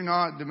yours, do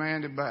not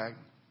demand it back.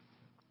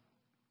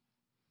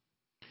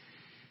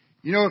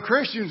 You know, a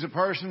Christian is a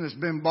person that's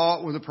been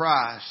bought with a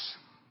price.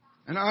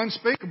 An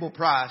unspeakable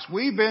price.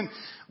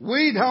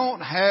 We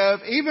don't have,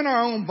 even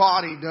our own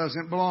body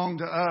doesn't belong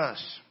to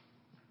us.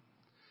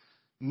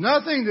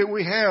 Nothing that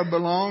we have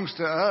belongs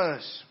to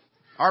us.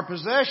 Our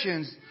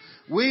possessions,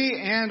 we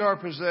and our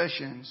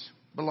possessions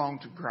belong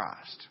to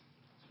Christ.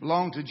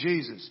 Belong to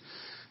Jesus.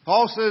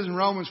 Paul says in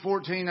Romans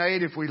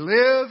 14:8, if we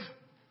live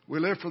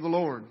for the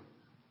Lord.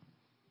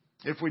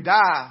 If we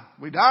die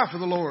for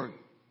the Lord.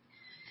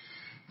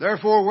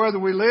 Therefore, whether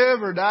we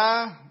live or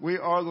die, we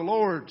are the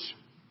Lord's.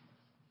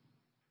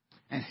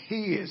 And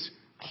he is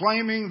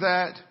claiming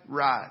that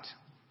right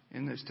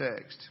in this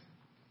text.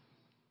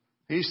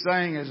 He's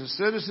saying, as a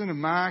citizen of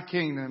my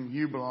kingdom,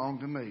 you belong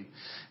to me.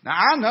 Now,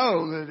 I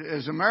know that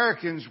as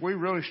Americans, we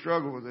really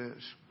struggle with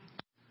this.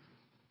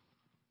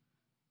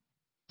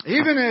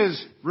 Even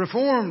as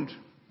Reformed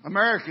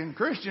American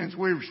Christians,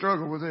 we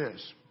struggle with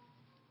this.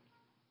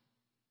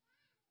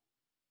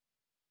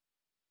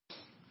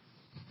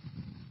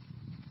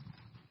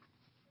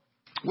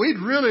 We'd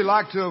really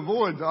like to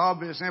avoid the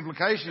obvious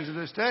implications of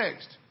this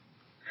text.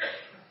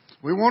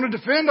 We want to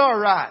defend our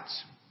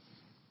rights.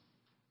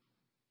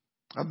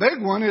 A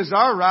big one is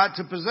our right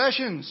to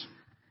possessions.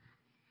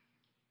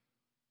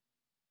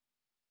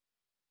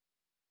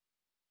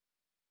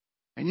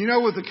 And you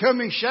know, with the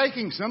coming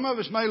shaking, some of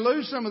us may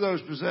lose some of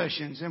those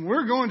possessions. And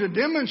we're going to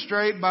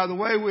demonstrate by the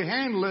way we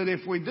handle it,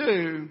 if we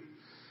do,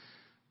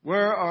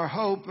 where our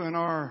hope and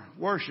our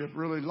worship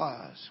really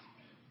lies.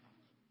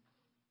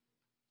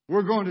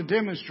 We're going to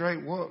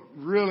demonstrate what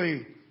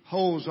really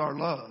holds our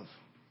love.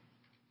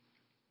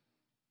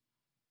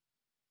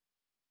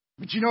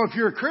 But you know, if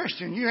you're a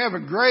Christian, you have a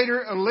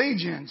greater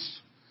allegiance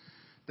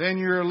than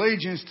your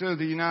allegiance to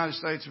the United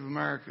States of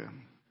America.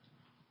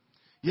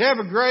 You have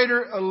a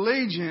greater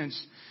allegiance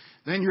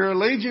than your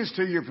allegiance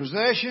to your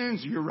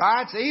possessions, your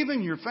rights,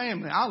 even your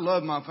family. I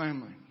love my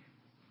family.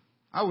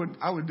 I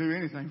would do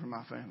anything for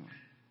my family.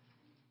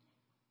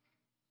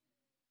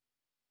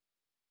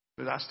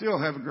 But I still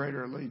have a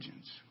greater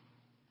allegiance.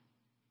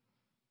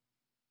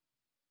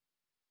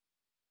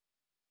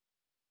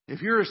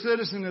 If you're a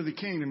citizen of the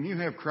kingdom, you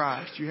have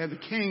Christ. You have the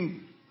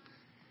King.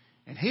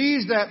 And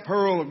He's that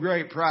pearl of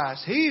great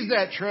price. He's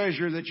that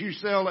treasure that you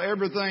sell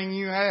everything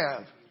you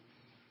have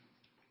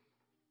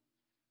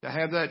to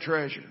have that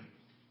treasure.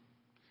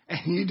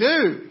 And you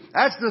do.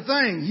 That's the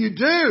thing. You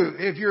do.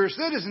 If you're a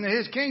citizen of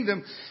His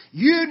kingdom,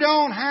 you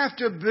don't have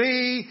to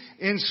be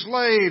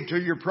enslaved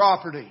to your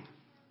property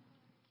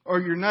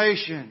or your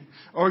nation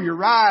or your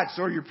rights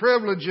or your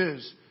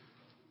privileges.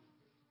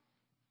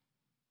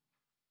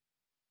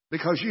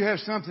 Because you have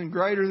something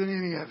greater than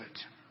any of it.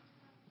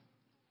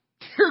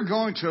 You're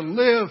going to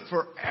live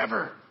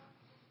forever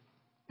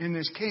in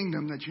this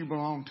kingdom that you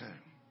belong to.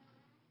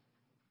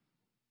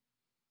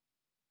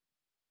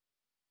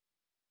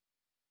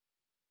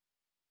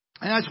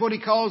 And that's what He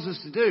calls us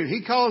to do.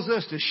 He calls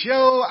us to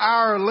show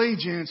our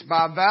allegiance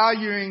by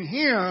valuing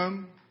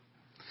Him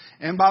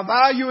and by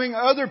valuing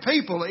other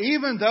people,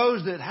 even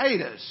those that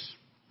hate us,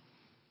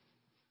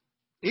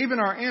 even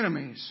our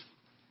enemies,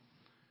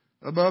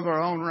 above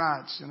our own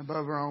rights and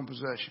above our own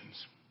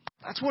possessions.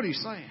 That's what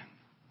He's saying.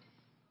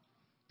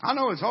 I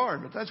know it's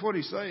hard, but that's what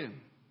He's saying.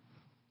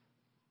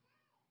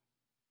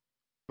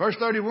 Verse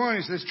 31,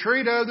 He says,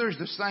 treat others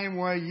the same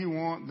way you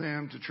want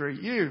them to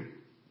treat you.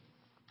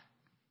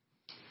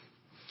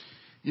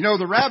 You know,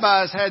 the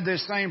rabbis had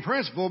this same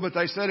principle, but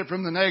they said it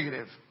from the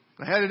negative.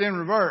 They had it in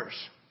reverse.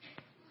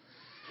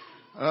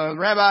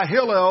 Rabbi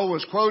Hillel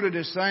was quoted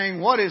as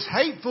saying, what is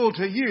hateful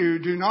to you,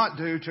 do not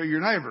do to your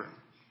neighbor.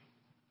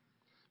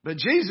 But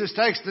Jesus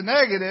takes the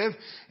negative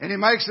and He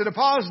makes it a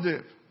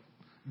positive.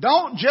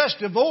 Don't just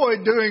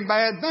avoid doing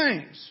bad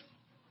things.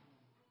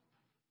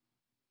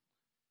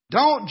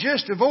 Don't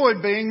just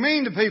avoid being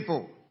mean to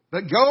people,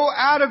 but go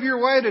out of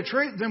your way to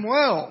treat them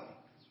well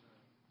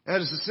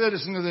as a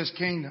citizen of this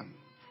kingdom.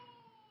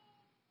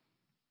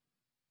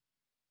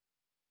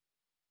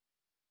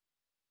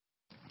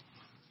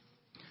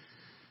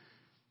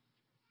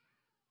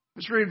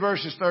 Let's read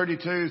verses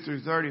 32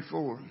 through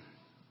 34.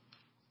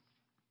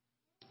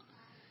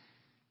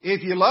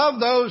 If you love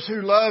those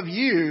who love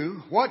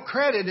you, what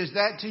credit is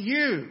that to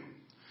you?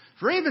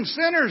 For even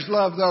sinners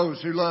love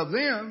those who love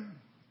them.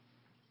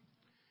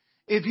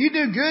 If you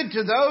do good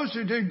to those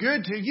who do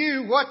good to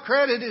you, what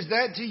credit is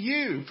that to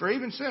you? For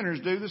even sinners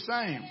do the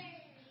same.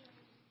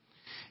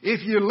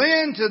 If you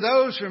lend to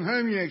those from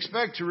whom you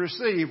expect to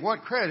receive,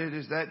 what credit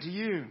is that to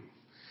you?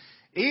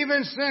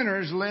 Even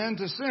sinners lend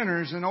to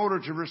sinners in order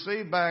to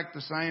receive back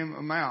the same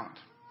amount.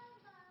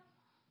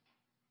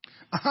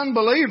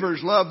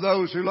 Unbelievers love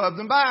those who love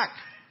them back.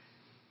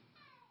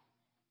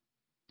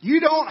 You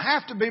don't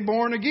have to be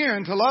born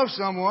again to love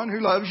someone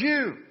who loves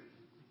you.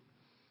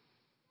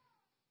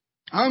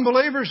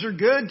 Unbelievers are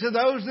good to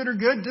those that are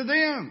good to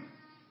them.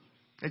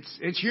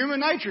 It's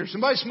human nature. If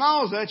somebody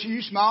smiles at you,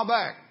 you smile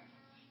back.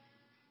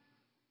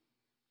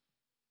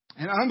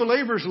 And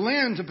unbelievers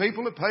lend to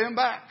people that pay them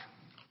back.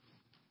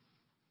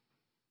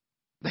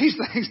 These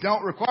things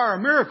don't require a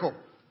miracle.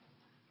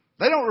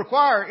 They don't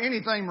require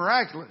anything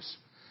miraculous.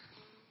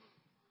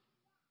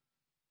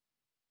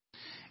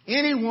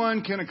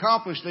 Anyone can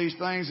accomplish these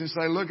things and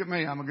say, look at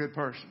me, I'm a good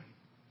person.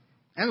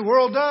 And the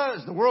world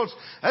does.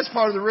 That's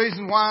part of the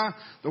reason why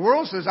the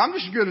world says, I'm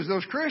just as good as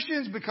those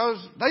Christians, because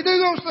they do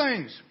those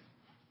things.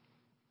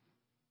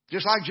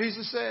 Just like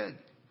Jesus said.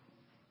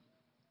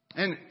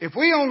 And if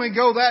we only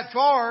go that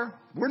far,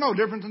 we're no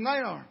different than they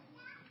are.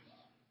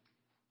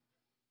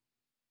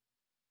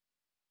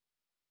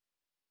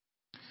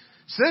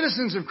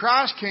 Citizens of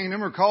Christ's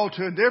kingdom are called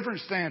to a different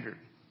standard.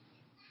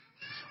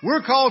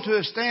 We're called to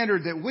a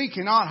standard that we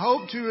cannot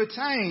hope to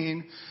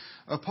attain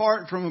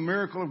apart from a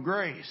miracle of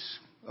grace,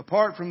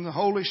 apart from the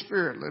Holy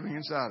Spirit living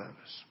inside of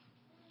us.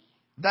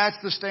 That's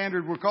the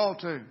standard we're called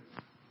to.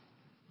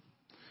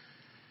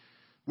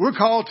 We're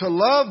called to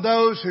love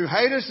those who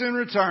hate us in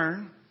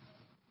return.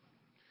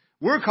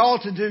 We're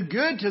called to do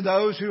good to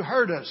those who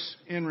hurt us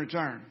in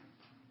return.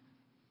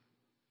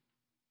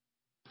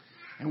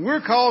 And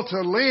we're called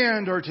to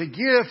lend or to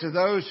give to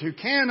those who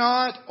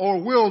cannot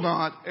or will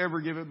not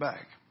ever give it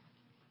back,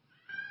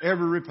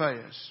 ever repay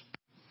us.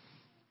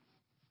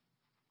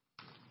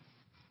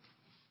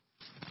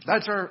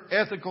 That's our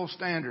ethical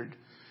standard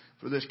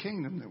for this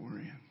kingdom that we're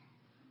in.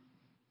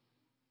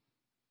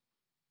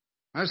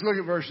 Let's look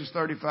at verses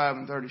 35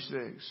 and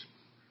 36.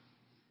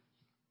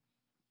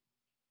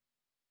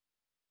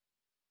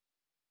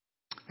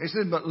 He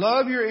said, but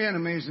love your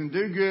enemies and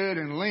do good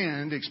and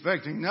lend,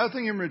 expecting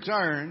nothing in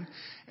return,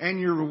 and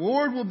your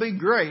reward will be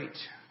great,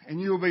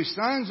 and you will be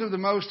sons of the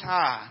Most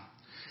High.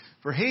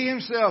 For He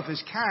Himself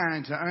is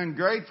kind to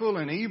ungrateful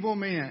and evil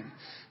men.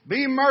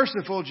 Be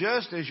merciful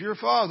just as your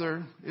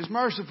Father is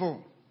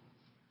merciful.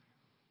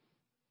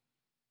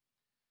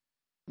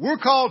 We're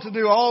called to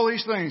do all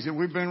these things that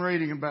we've been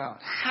reading about.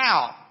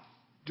 How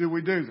do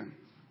we do them?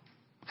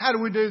 How do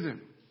we do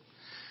them?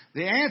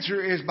 The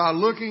answer is by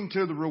looking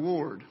to the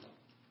reward.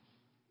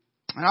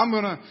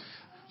 And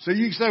so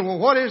you can say, well,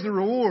 what is the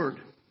reward?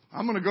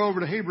 I'm going to go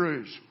over to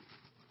Hebrews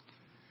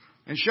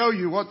and show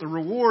you what the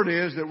reward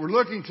is that we're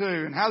looking to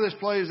and how this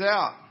plays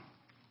out.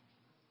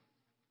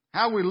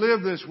 How we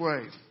live this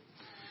way.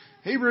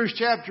 Hebrews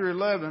chapter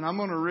 11, I'm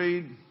going to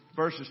read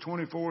verses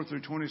 24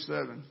 through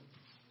 27.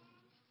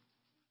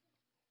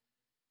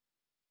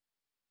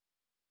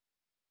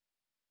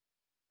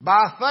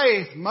 By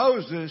faith,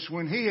 Moses,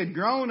 when he had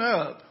grown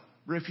up,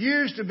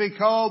 refused to be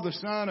called the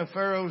son of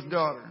Pharaoh's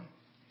daughter.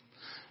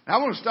 Now,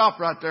 I want to stop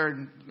right there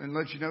and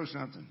let you know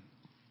something.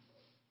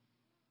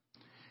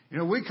 You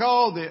know, we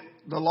call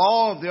the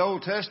law of the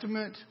Old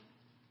Testament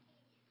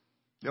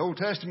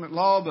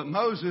law, but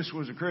Moses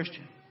was a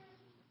Christian.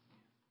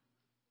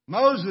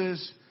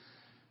 Moses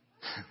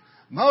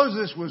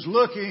was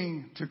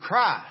looking to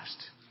Christ.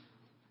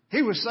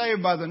 He was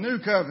saved by the new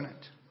covenant,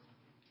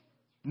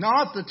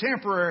 not the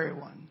temporary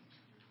one.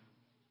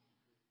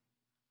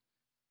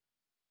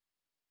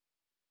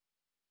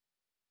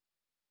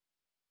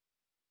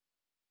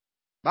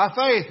 By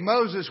faith,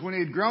 Moses, when he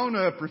had grown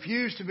up,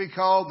 refused to be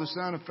called the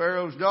son of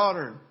Pharaoh's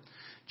daughter,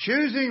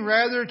 choosing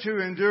rather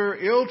to endure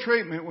ill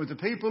treatment with the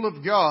people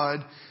of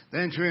God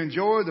than to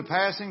enjoy the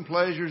passing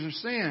pleasures of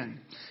sin,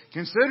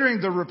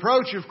 considering the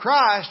reproach of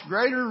Christ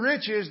greater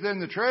riches than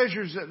the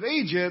treasures of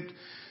Egypt,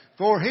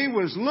 for he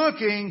was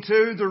looking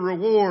to the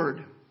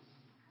reward.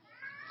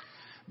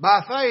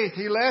 By faith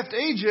he left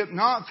Egypt,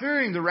 not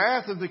fearing the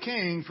wrath of the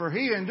king, for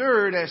he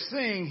endured as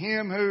seeing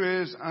him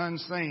who is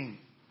unseen.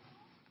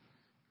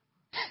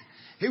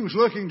 He was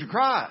looking to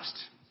Christ.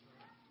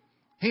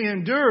 He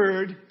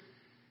endured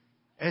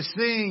as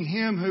seeing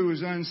him who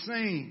is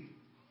unseen.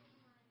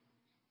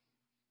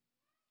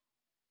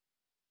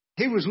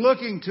 He was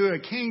looking to a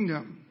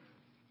kingdom,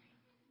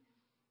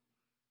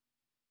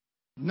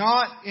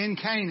 not in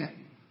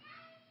Canaan,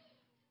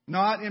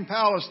 not in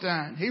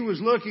Palestine. He was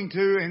looking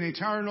to an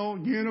eternal,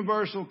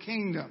 universal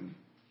kingdom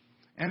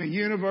and a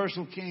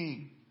universal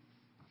king.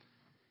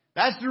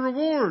 That's the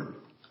reward.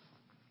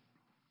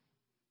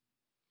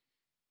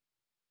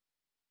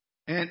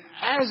 And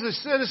as a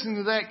citizen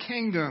of that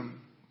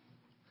kingdom,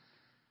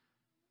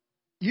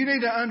 you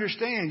need to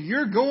understand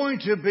you're going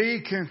to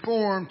be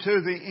conformed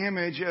to the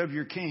image of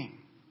your king.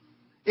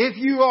 If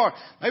you are,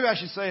 maybe I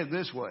should say it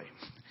this way.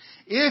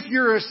 If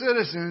you're a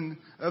citizen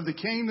of the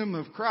kingdom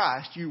of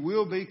Christ, you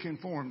will be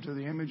conformed to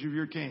the image of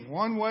your king,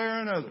 one way or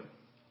another.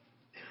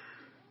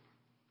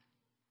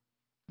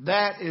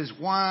 That is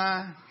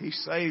why he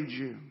saved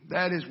you.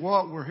 That is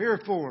what we're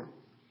here for.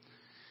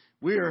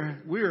 We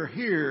are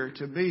here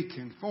to be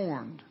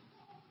conformed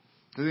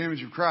to the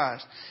image of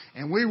Christ.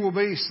 And we will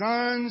be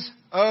sons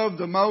of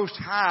the Most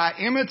High,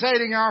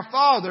 imitating our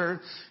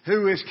Father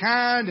who is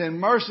kind and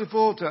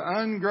merciful to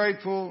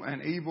ungrateful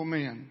and evil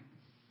men.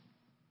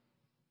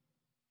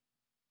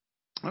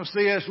 Well,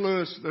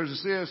 there's a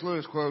C.S.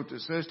 Lewis quote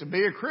that says, to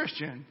be a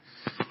Christian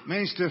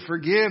means to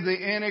forgive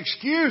the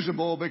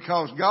inexcusable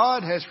because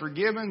God has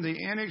forgiven the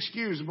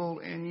inexcusable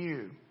in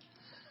you.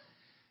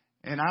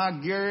 And I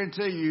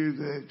guarantee you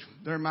that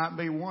there might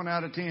be 1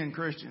 out of 10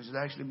 Christians that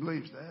actually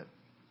believes that.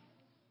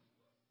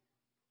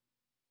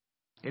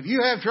 If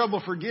you have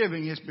trouble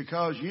forgiving, it's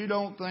because you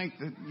don't think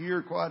that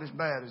you're quite as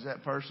bad as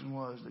that person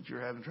was that you're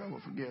having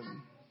trouble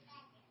forgiving.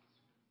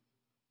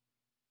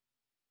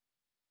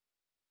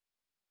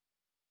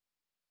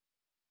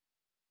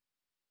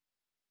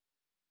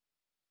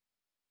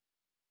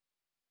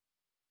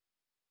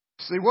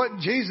 See, what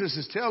Jesus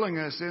is telling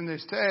us in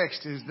this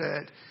text is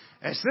that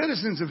as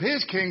citizens of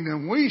His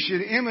kingdom, we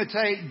should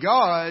imitate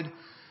God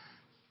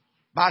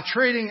by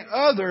treating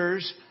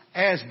others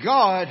as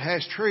God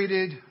has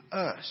treated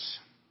us.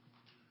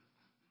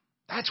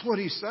 That's what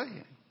He's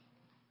saying.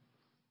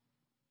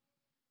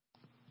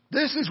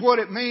 This is what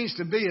it means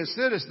to be a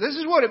citizen. This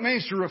is what it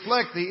means to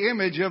reflect the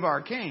image of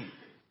our King.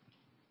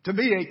 To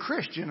be a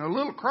Christian, a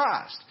little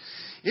Christ.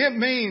 It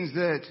means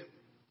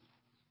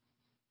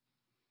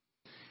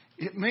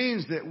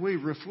that we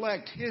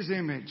reflect His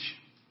image.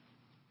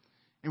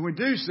 And we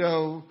do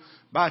so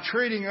by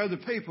treating other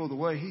people the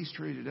way He's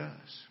treated us.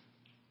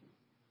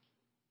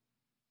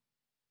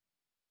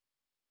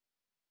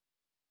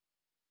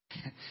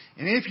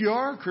 And if you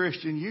are a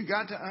Christian, you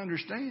got to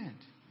understand.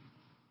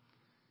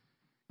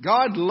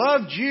 God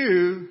loved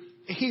you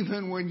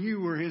even when you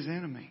were His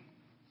enemy.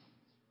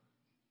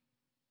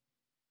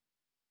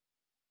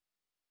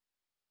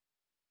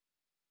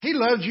 He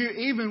loved you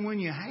even when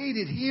you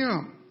hated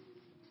Him.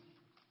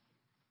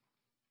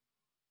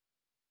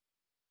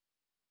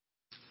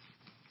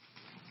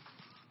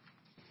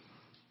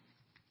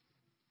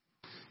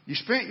 You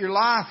spent your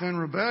life in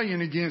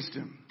rebellion against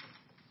Him.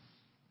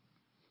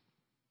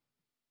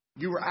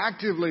 You were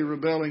actively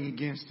rebelling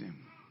against Him.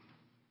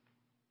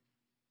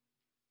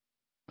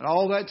 But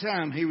all that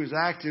time, He was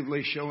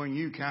actively showing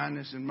you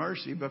kindness and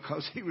mercy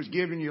because He was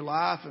giving you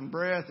life and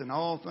breath and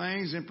all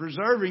things and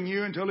preserving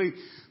you until He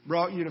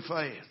brought you to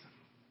faith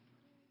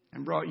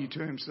and brought you to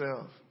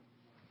Himself.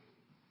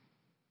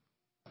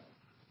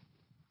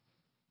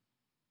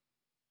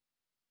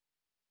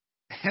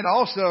 And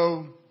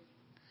also,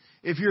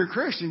 if you're a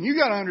Christian, you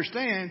got to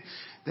understand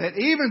that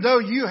even though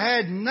you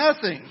had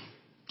nothing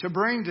to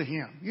bring to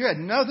Him, you had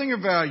nothing of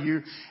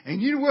value,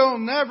 and you will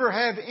never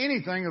have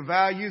anything of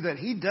value that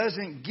He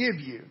doesn't give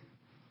you,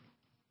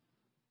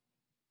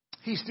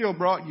 He still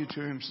brought you to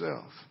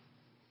Himself.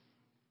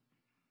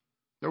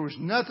 There was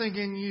nothing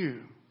in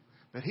you,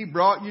 but He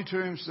brought you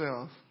to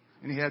Himself,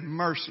 and He had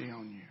mercy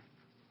on you.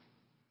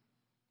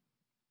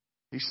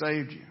 He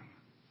saved you.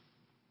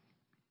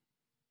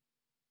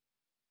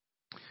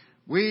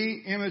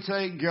 We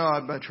imitate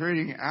God by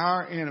treating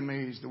our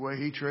enemies the way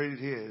He treated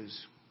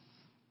His.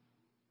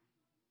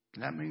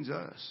 And that means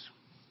us.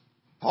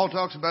 Paul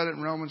talks about it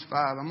in Romans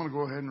 5. I'm going to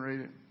go ahead and read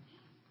it.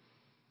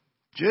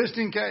 Just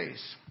in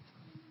case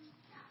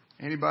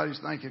anybody's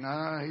thinking,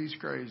 he's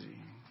crazy.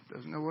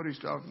 Doesn't know what he's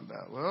talking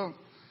about. Well,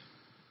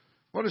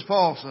 what does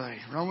Paul say?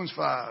 Romans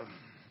 5. I'm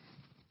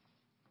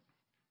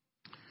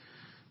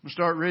going to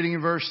start reading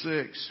in verse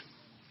 6.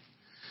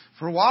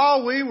 For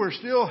while we were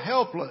still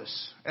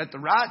helpless, at the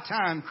right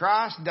time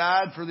Christ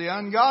died for the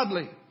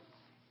ungodly.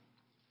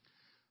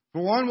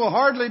 For one will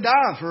hardly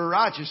die for a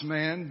righteous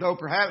man, though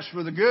perhaps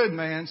for the good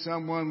man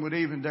someone would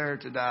even dare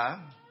to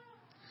die.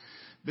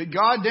 But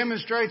God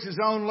demonstrates His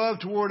own love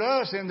toward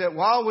us in that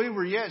while we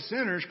were yet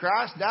sinners,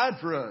 Christ died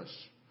for us.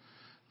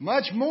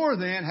 Much more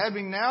then,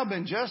 having now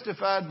been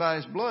justified by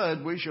His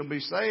blood, we shall be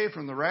saved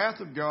from the wrath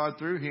of God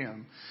through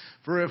Him.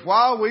 For if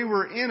while we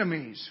were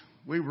enemies,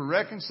 we were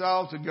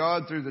reconciled to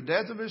God through the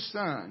death of His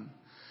Son,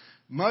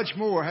 much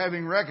more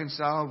having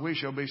reconciled, we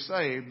shall be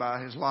saved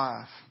by His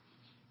life.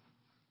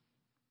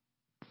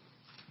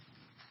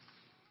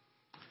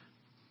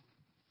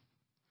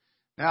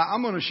 Now,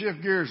 I'm going to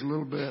shift gears a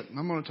little bit, and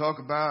I'm going to talk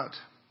about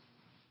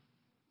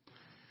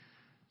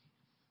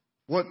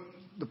what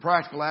the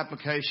practical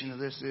application of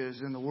this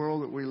is in the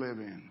world that we live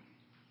in.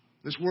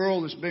 This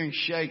world is being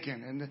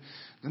shaken, and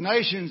the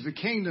nations, the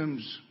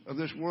kingdoms of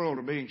this world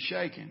are being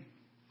shaken.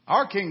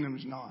 Our kingdom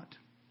is not.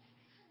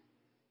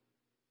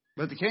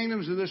 But the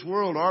kingdoms of this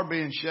world are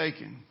being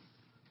shaken.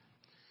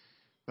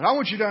 But I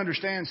want you to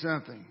understand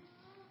something.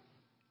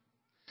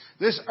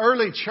 This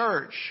early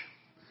church,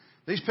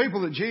 these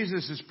people that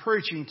Jesus is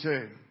preaching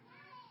to,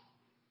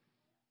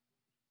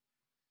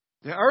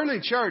 the early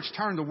church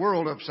turned the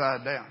world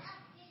upside down.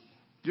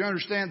 Do you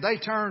understand? They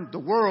turned the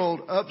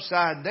world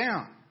upside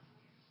down.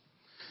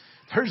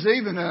 There's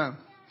even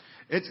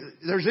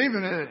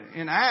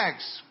in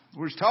Acts,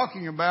 where it's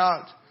talking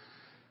about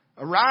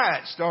a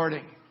riot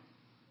starting.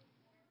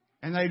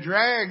 And they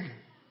drag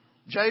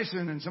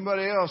Jason and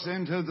somebody else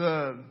into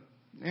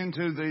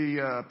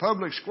the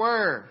public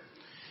square,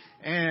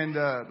 and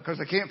because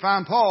they can't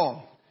find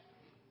Paul.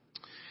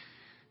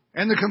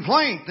 And the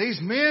complaint, these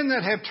men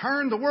that have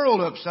turned the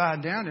world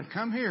upside down have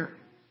come here.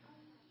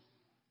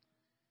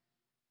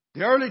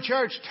 The early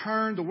church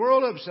turned the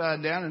world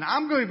upside down, and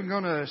I'm even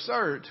going to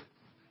assert,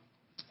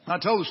 I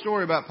told the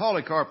story about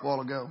Polycarp a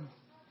while ago.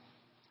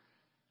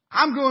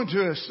 I'm going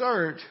to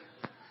assert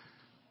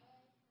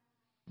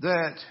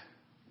that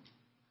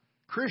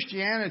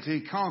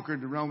Christianity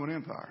conquered the Roman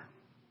Empire.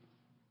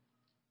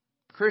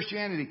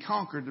 Christianity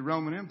conquered the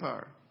Roman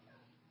Empire.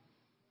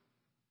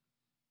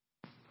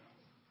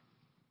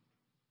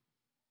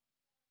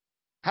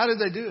 How did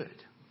they do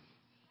it?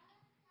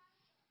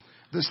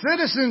 The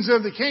citizens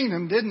of the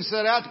kingdom didn't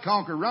set out to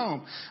conquer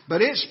Rome,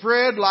 but it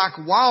spread like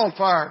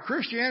wildfire.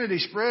 Christianity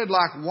spread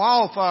like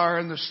wildfire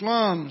in the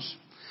slums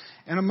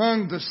and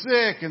among the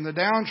sick and the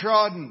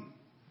downtrodden.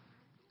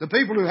 The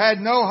people who had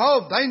no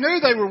hope, they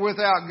knew they were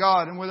without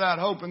God and without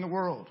hope in the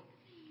world.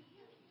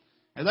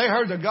 And they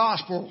heard the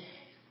gospel.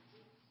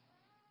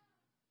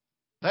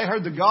 They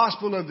heard the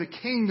gospel of the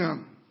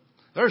kingdom.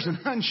 There's an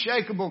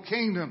unshakable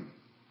kingdom.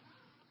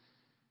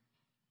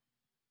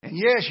 And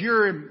yes,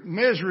 you're in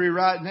misery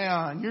right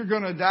now and you're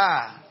going to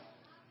die.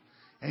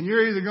 And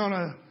you're either going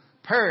to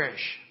perish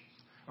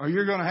or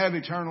you're going to have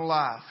eternal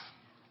life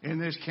in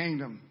this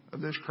kingdom of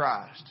this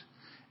Christ.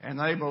 And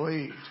they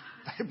believed.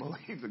 They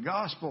believed the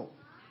gospel.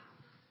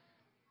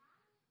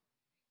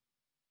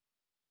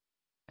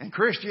 And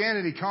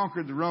Christianity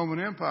conquered the Roman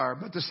Empire.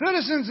 But the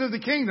citizens of the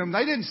kingdom,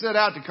 they didn't set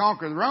out to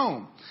conquer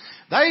Rome.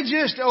 They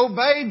just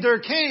obeyed their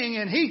king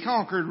and he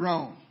conquered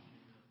Rome.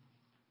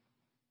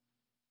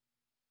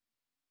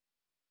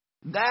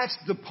 That's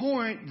the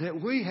point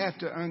that we have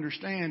to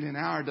understand in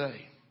our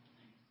day.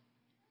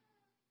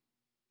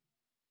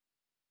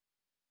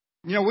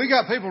 You know, we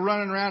got people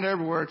running around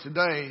everywhere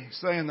today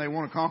saying they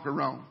want to conquer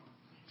Rome.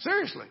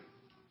 Seriously.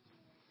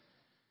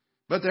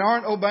 But they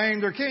aren't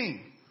obeying their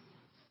king.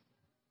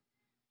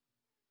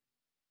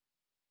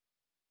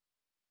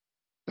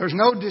 There's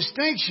no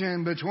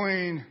distinction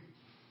between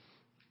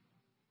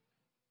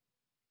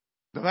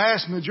the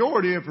vast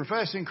majority of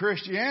professing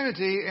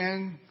Christianity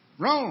and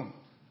Rome.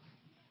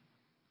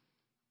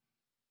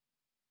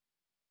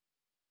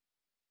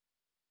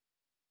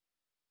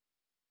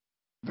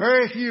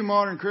 Very few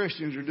modern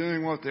Christians are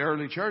doing what the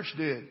early church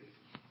did.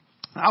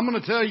 I'm going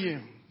to tell you,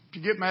 if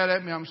you get mad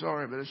at me, I'm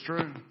sorry, but it's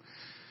true.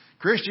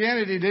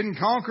 Christianity didn't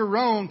conquer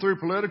Rome through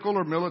political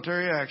or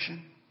military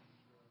action.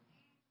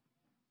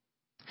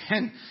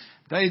 And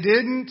they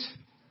didn't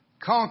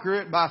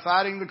conquer it by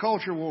fighting the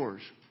culture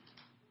wars.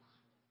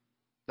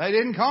 They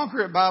didn't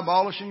conquer it by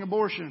abolishing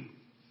abortion.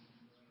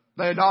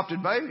 They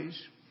adopted babies.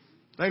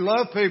 They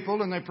loved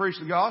people and they preached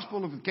the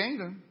gospel of the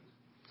kingdom.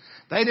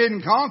 They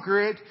didn't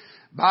conquer it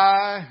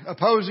by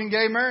opposing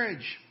gay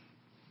marriage.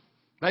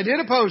 They did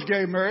oppose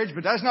gay marriage,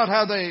 but that's not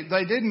how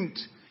they didn't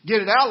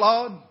get it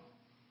outlawed.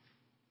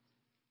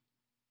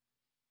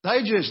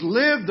 They just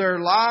lived their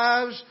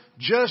lives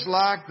just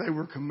like they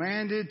were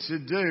commanded to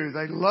do.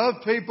 They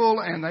loved people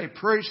and they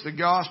preached the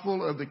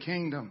gospel of the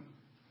kingdom.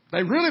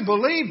 They really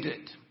believed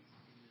it.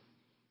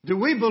 Do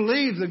we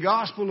believe the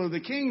gospel of the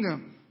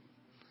kingdom?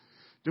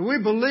 Do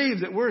we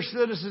believe that we're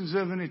citizens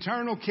of an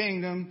eternal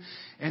kingdom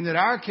and that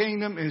our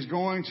kingdom is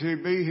going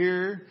to be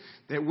here,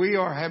 that we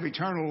have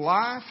eternal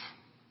life,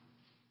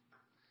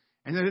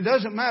 and that it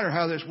doesn't matter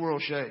how this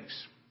world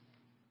shakes?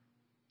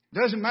 It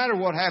doesn't matter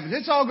what happens.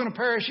 It's all going to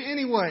perish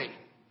anyway.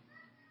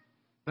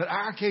 But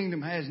our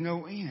kingdom has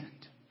no end.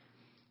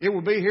 It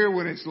will be here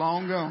when it's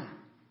long gone.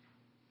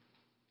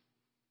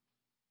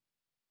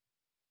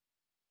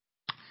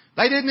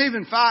 They didn't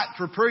even fight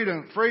for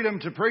freedom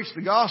to preach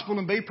the gospel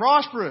and be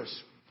prosperous.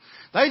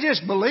 They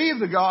just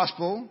believed the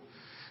gospel.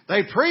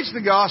 They preached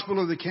the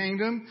gospel of the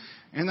kingdom,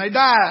 and they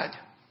died.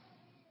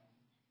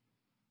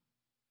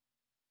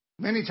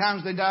 Many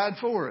times they died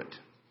for it.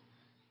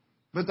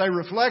 But they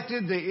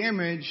reflected the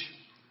image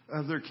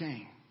of their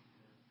king.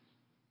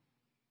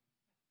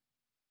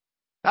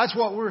 That's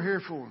what we're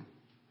here for.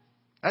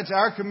 That's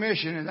our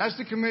commission, and that's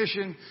the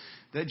commission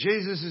that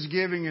Jesus is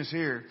giving us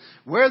here.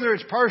 Whether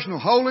it's personal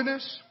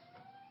holiness,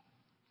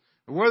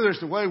 or whether it's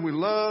the way we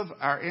love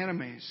our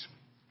enemies,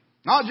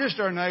 not just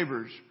our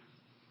neighbors,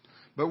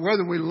 but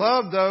whether we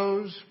love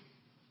those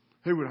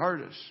who would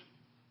hurt us,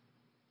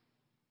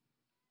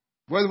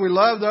 whether we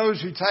love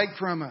those who take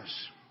from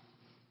us.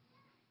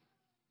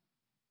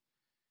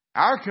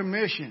 Our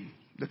commission,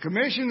 the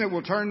commission that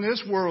will turn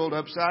this world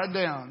upside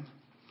down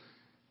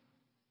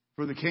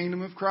for the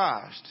kingdom of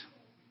Christ.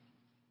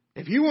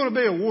 If you want to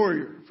be a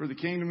warrior for the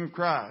kingdom of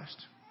Christ,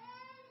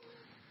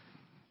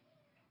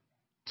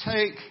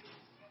 take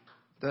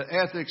the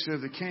ethics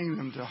of the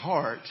kingdom to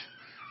heart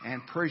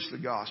and preach the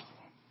gospel.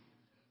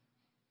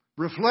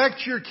 Reflect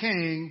your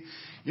king.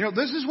 You know,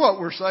 this is what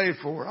we're saved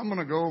for. I'm going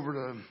to go over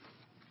to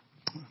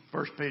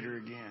 1 Peter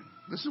again.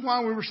 This is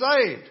why we were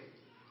saved.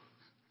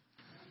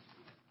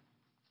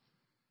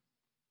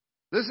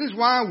 This is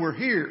why we're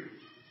here.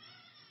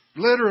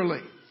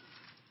 Literally.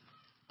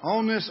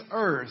 On this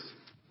earth.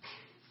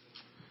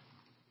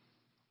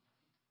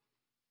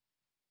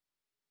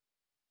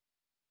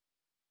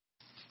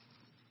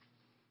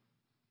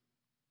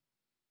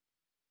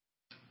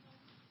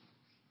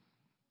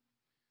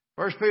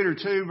 First Peter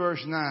 2,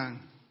 verse 9.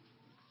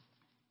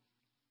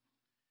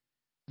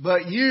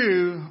 But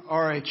you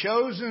are a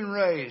chosen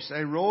race,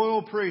 a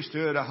royal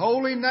priesthood, a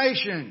holy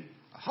nation,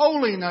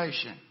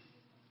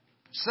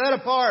 set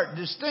apart,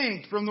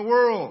 distinct from the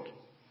world,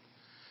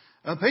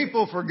 a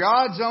people for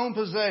God's own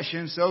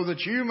possession, so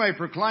that you may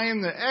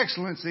proclaim the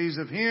excellencies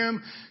of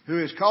Him who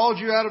has called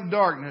you out of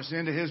darkness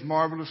into His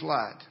marvelous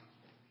light.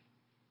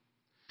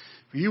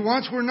 For you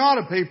once were not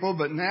a people,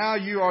 but now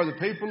you are the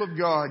people of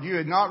God. You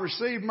had not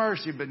received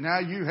mercy, but now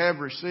you have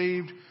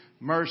received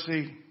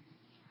mercy.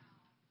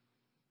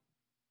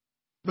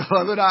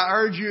 Beloved, I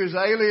urge you as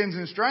aliens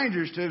and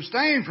strangers to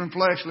abstain from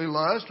fleshly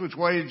lust, which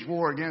wage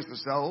war against the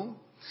soul.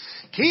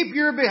 Keep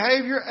your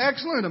behavior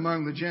excellent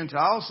among the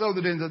Gentiles, so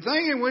that in the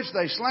thing in which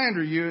they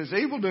slander you as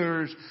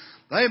evildoers,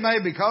 they may,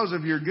 because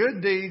of your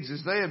good deeds,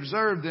 as they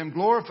observe them,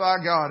 glorify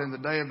God in the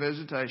day of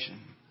visitation.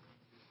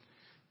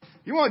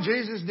 You know what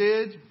Jesus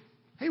did?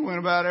 He went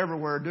about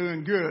everywhere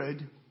doing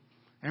good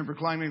and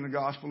proclaiming the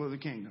gospel of the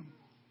kingdom.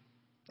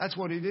 That's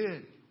what He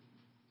did.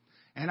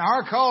 And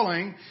our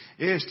calling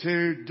is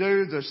to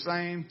do the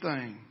same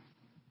thing.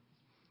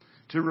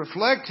 To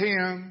reflect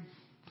Him,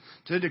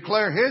 to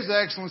declare His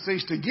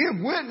excellencies, to give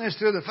witness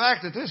to the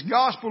fact that this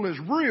gospel is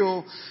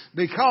real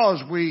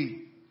because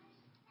we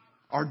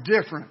are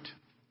different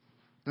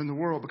than the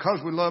world, because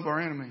we love our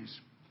enemies,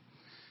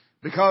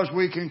 because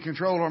we can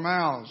control our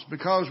mouths,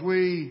 because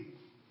we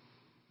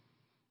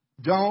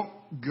don't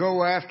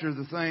go after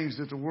the things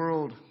that the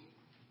world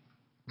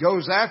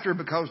goes after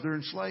because they're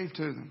enslaved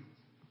to them.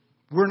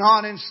 We're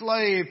not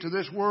enslaved to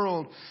this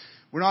world.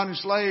 We're not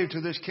enslaved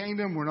to this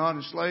kingdom. We're not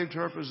enslaved to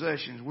our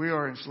possessions. We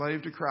are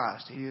enslaved to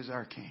Christ. He is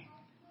our King.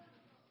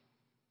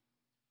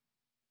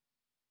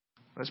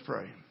 Let's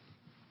pray.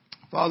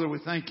 Father, we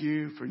thank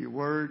You for Your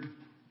word.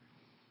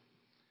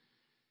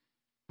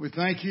 We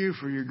thank You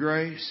for Your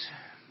grace.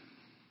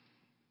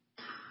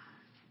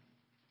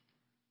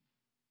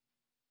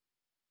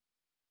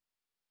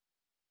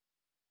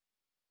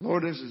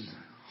 Lord, this is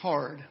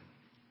hard.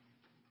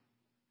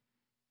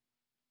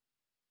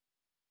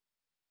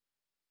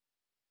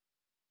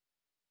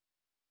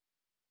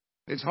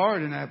 It's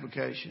hard in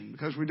application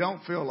because we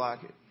don't feel like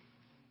it.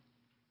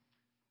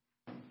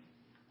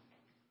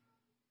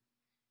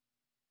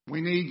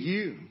 We need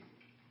You.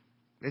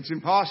 It's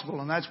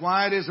impossible, and that's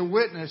why it is a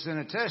witness and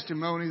a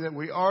testimony that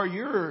we are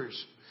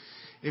Yours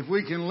if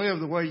we can live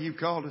the way You've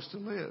called us to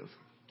live.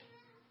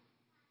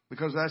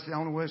 Because that's the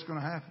only way it's going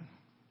to happen.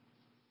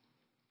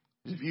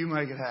 If You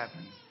make it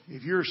happen.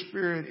 If Your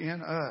Spirit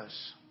in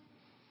us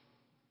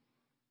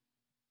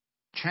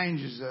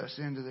changes us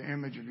into the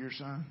image of Your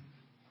Son.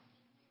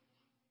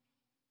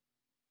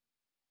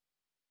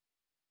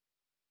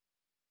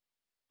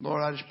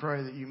 Lord, I just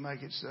pray that You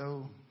make it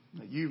so,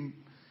 that You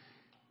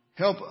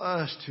help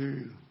us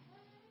to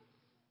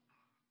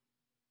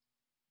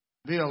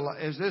be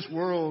as this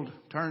world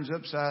turns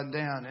upside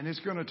down, and it's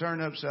going to turn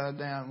upside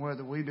down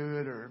whether we do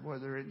it or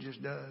whether it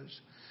just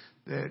does,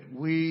 that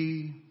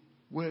we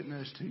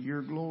witness to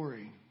Your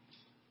glory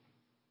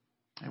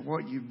and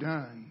what You've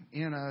done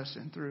in us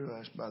and through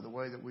us by the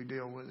way that we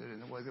deal with it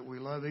and the way that we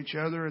love each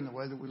other and the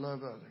way that we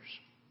love others.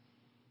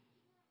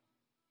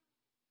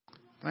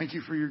 Thank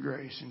You for Your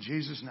grace. In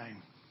Jesus'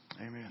 name,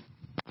 amen.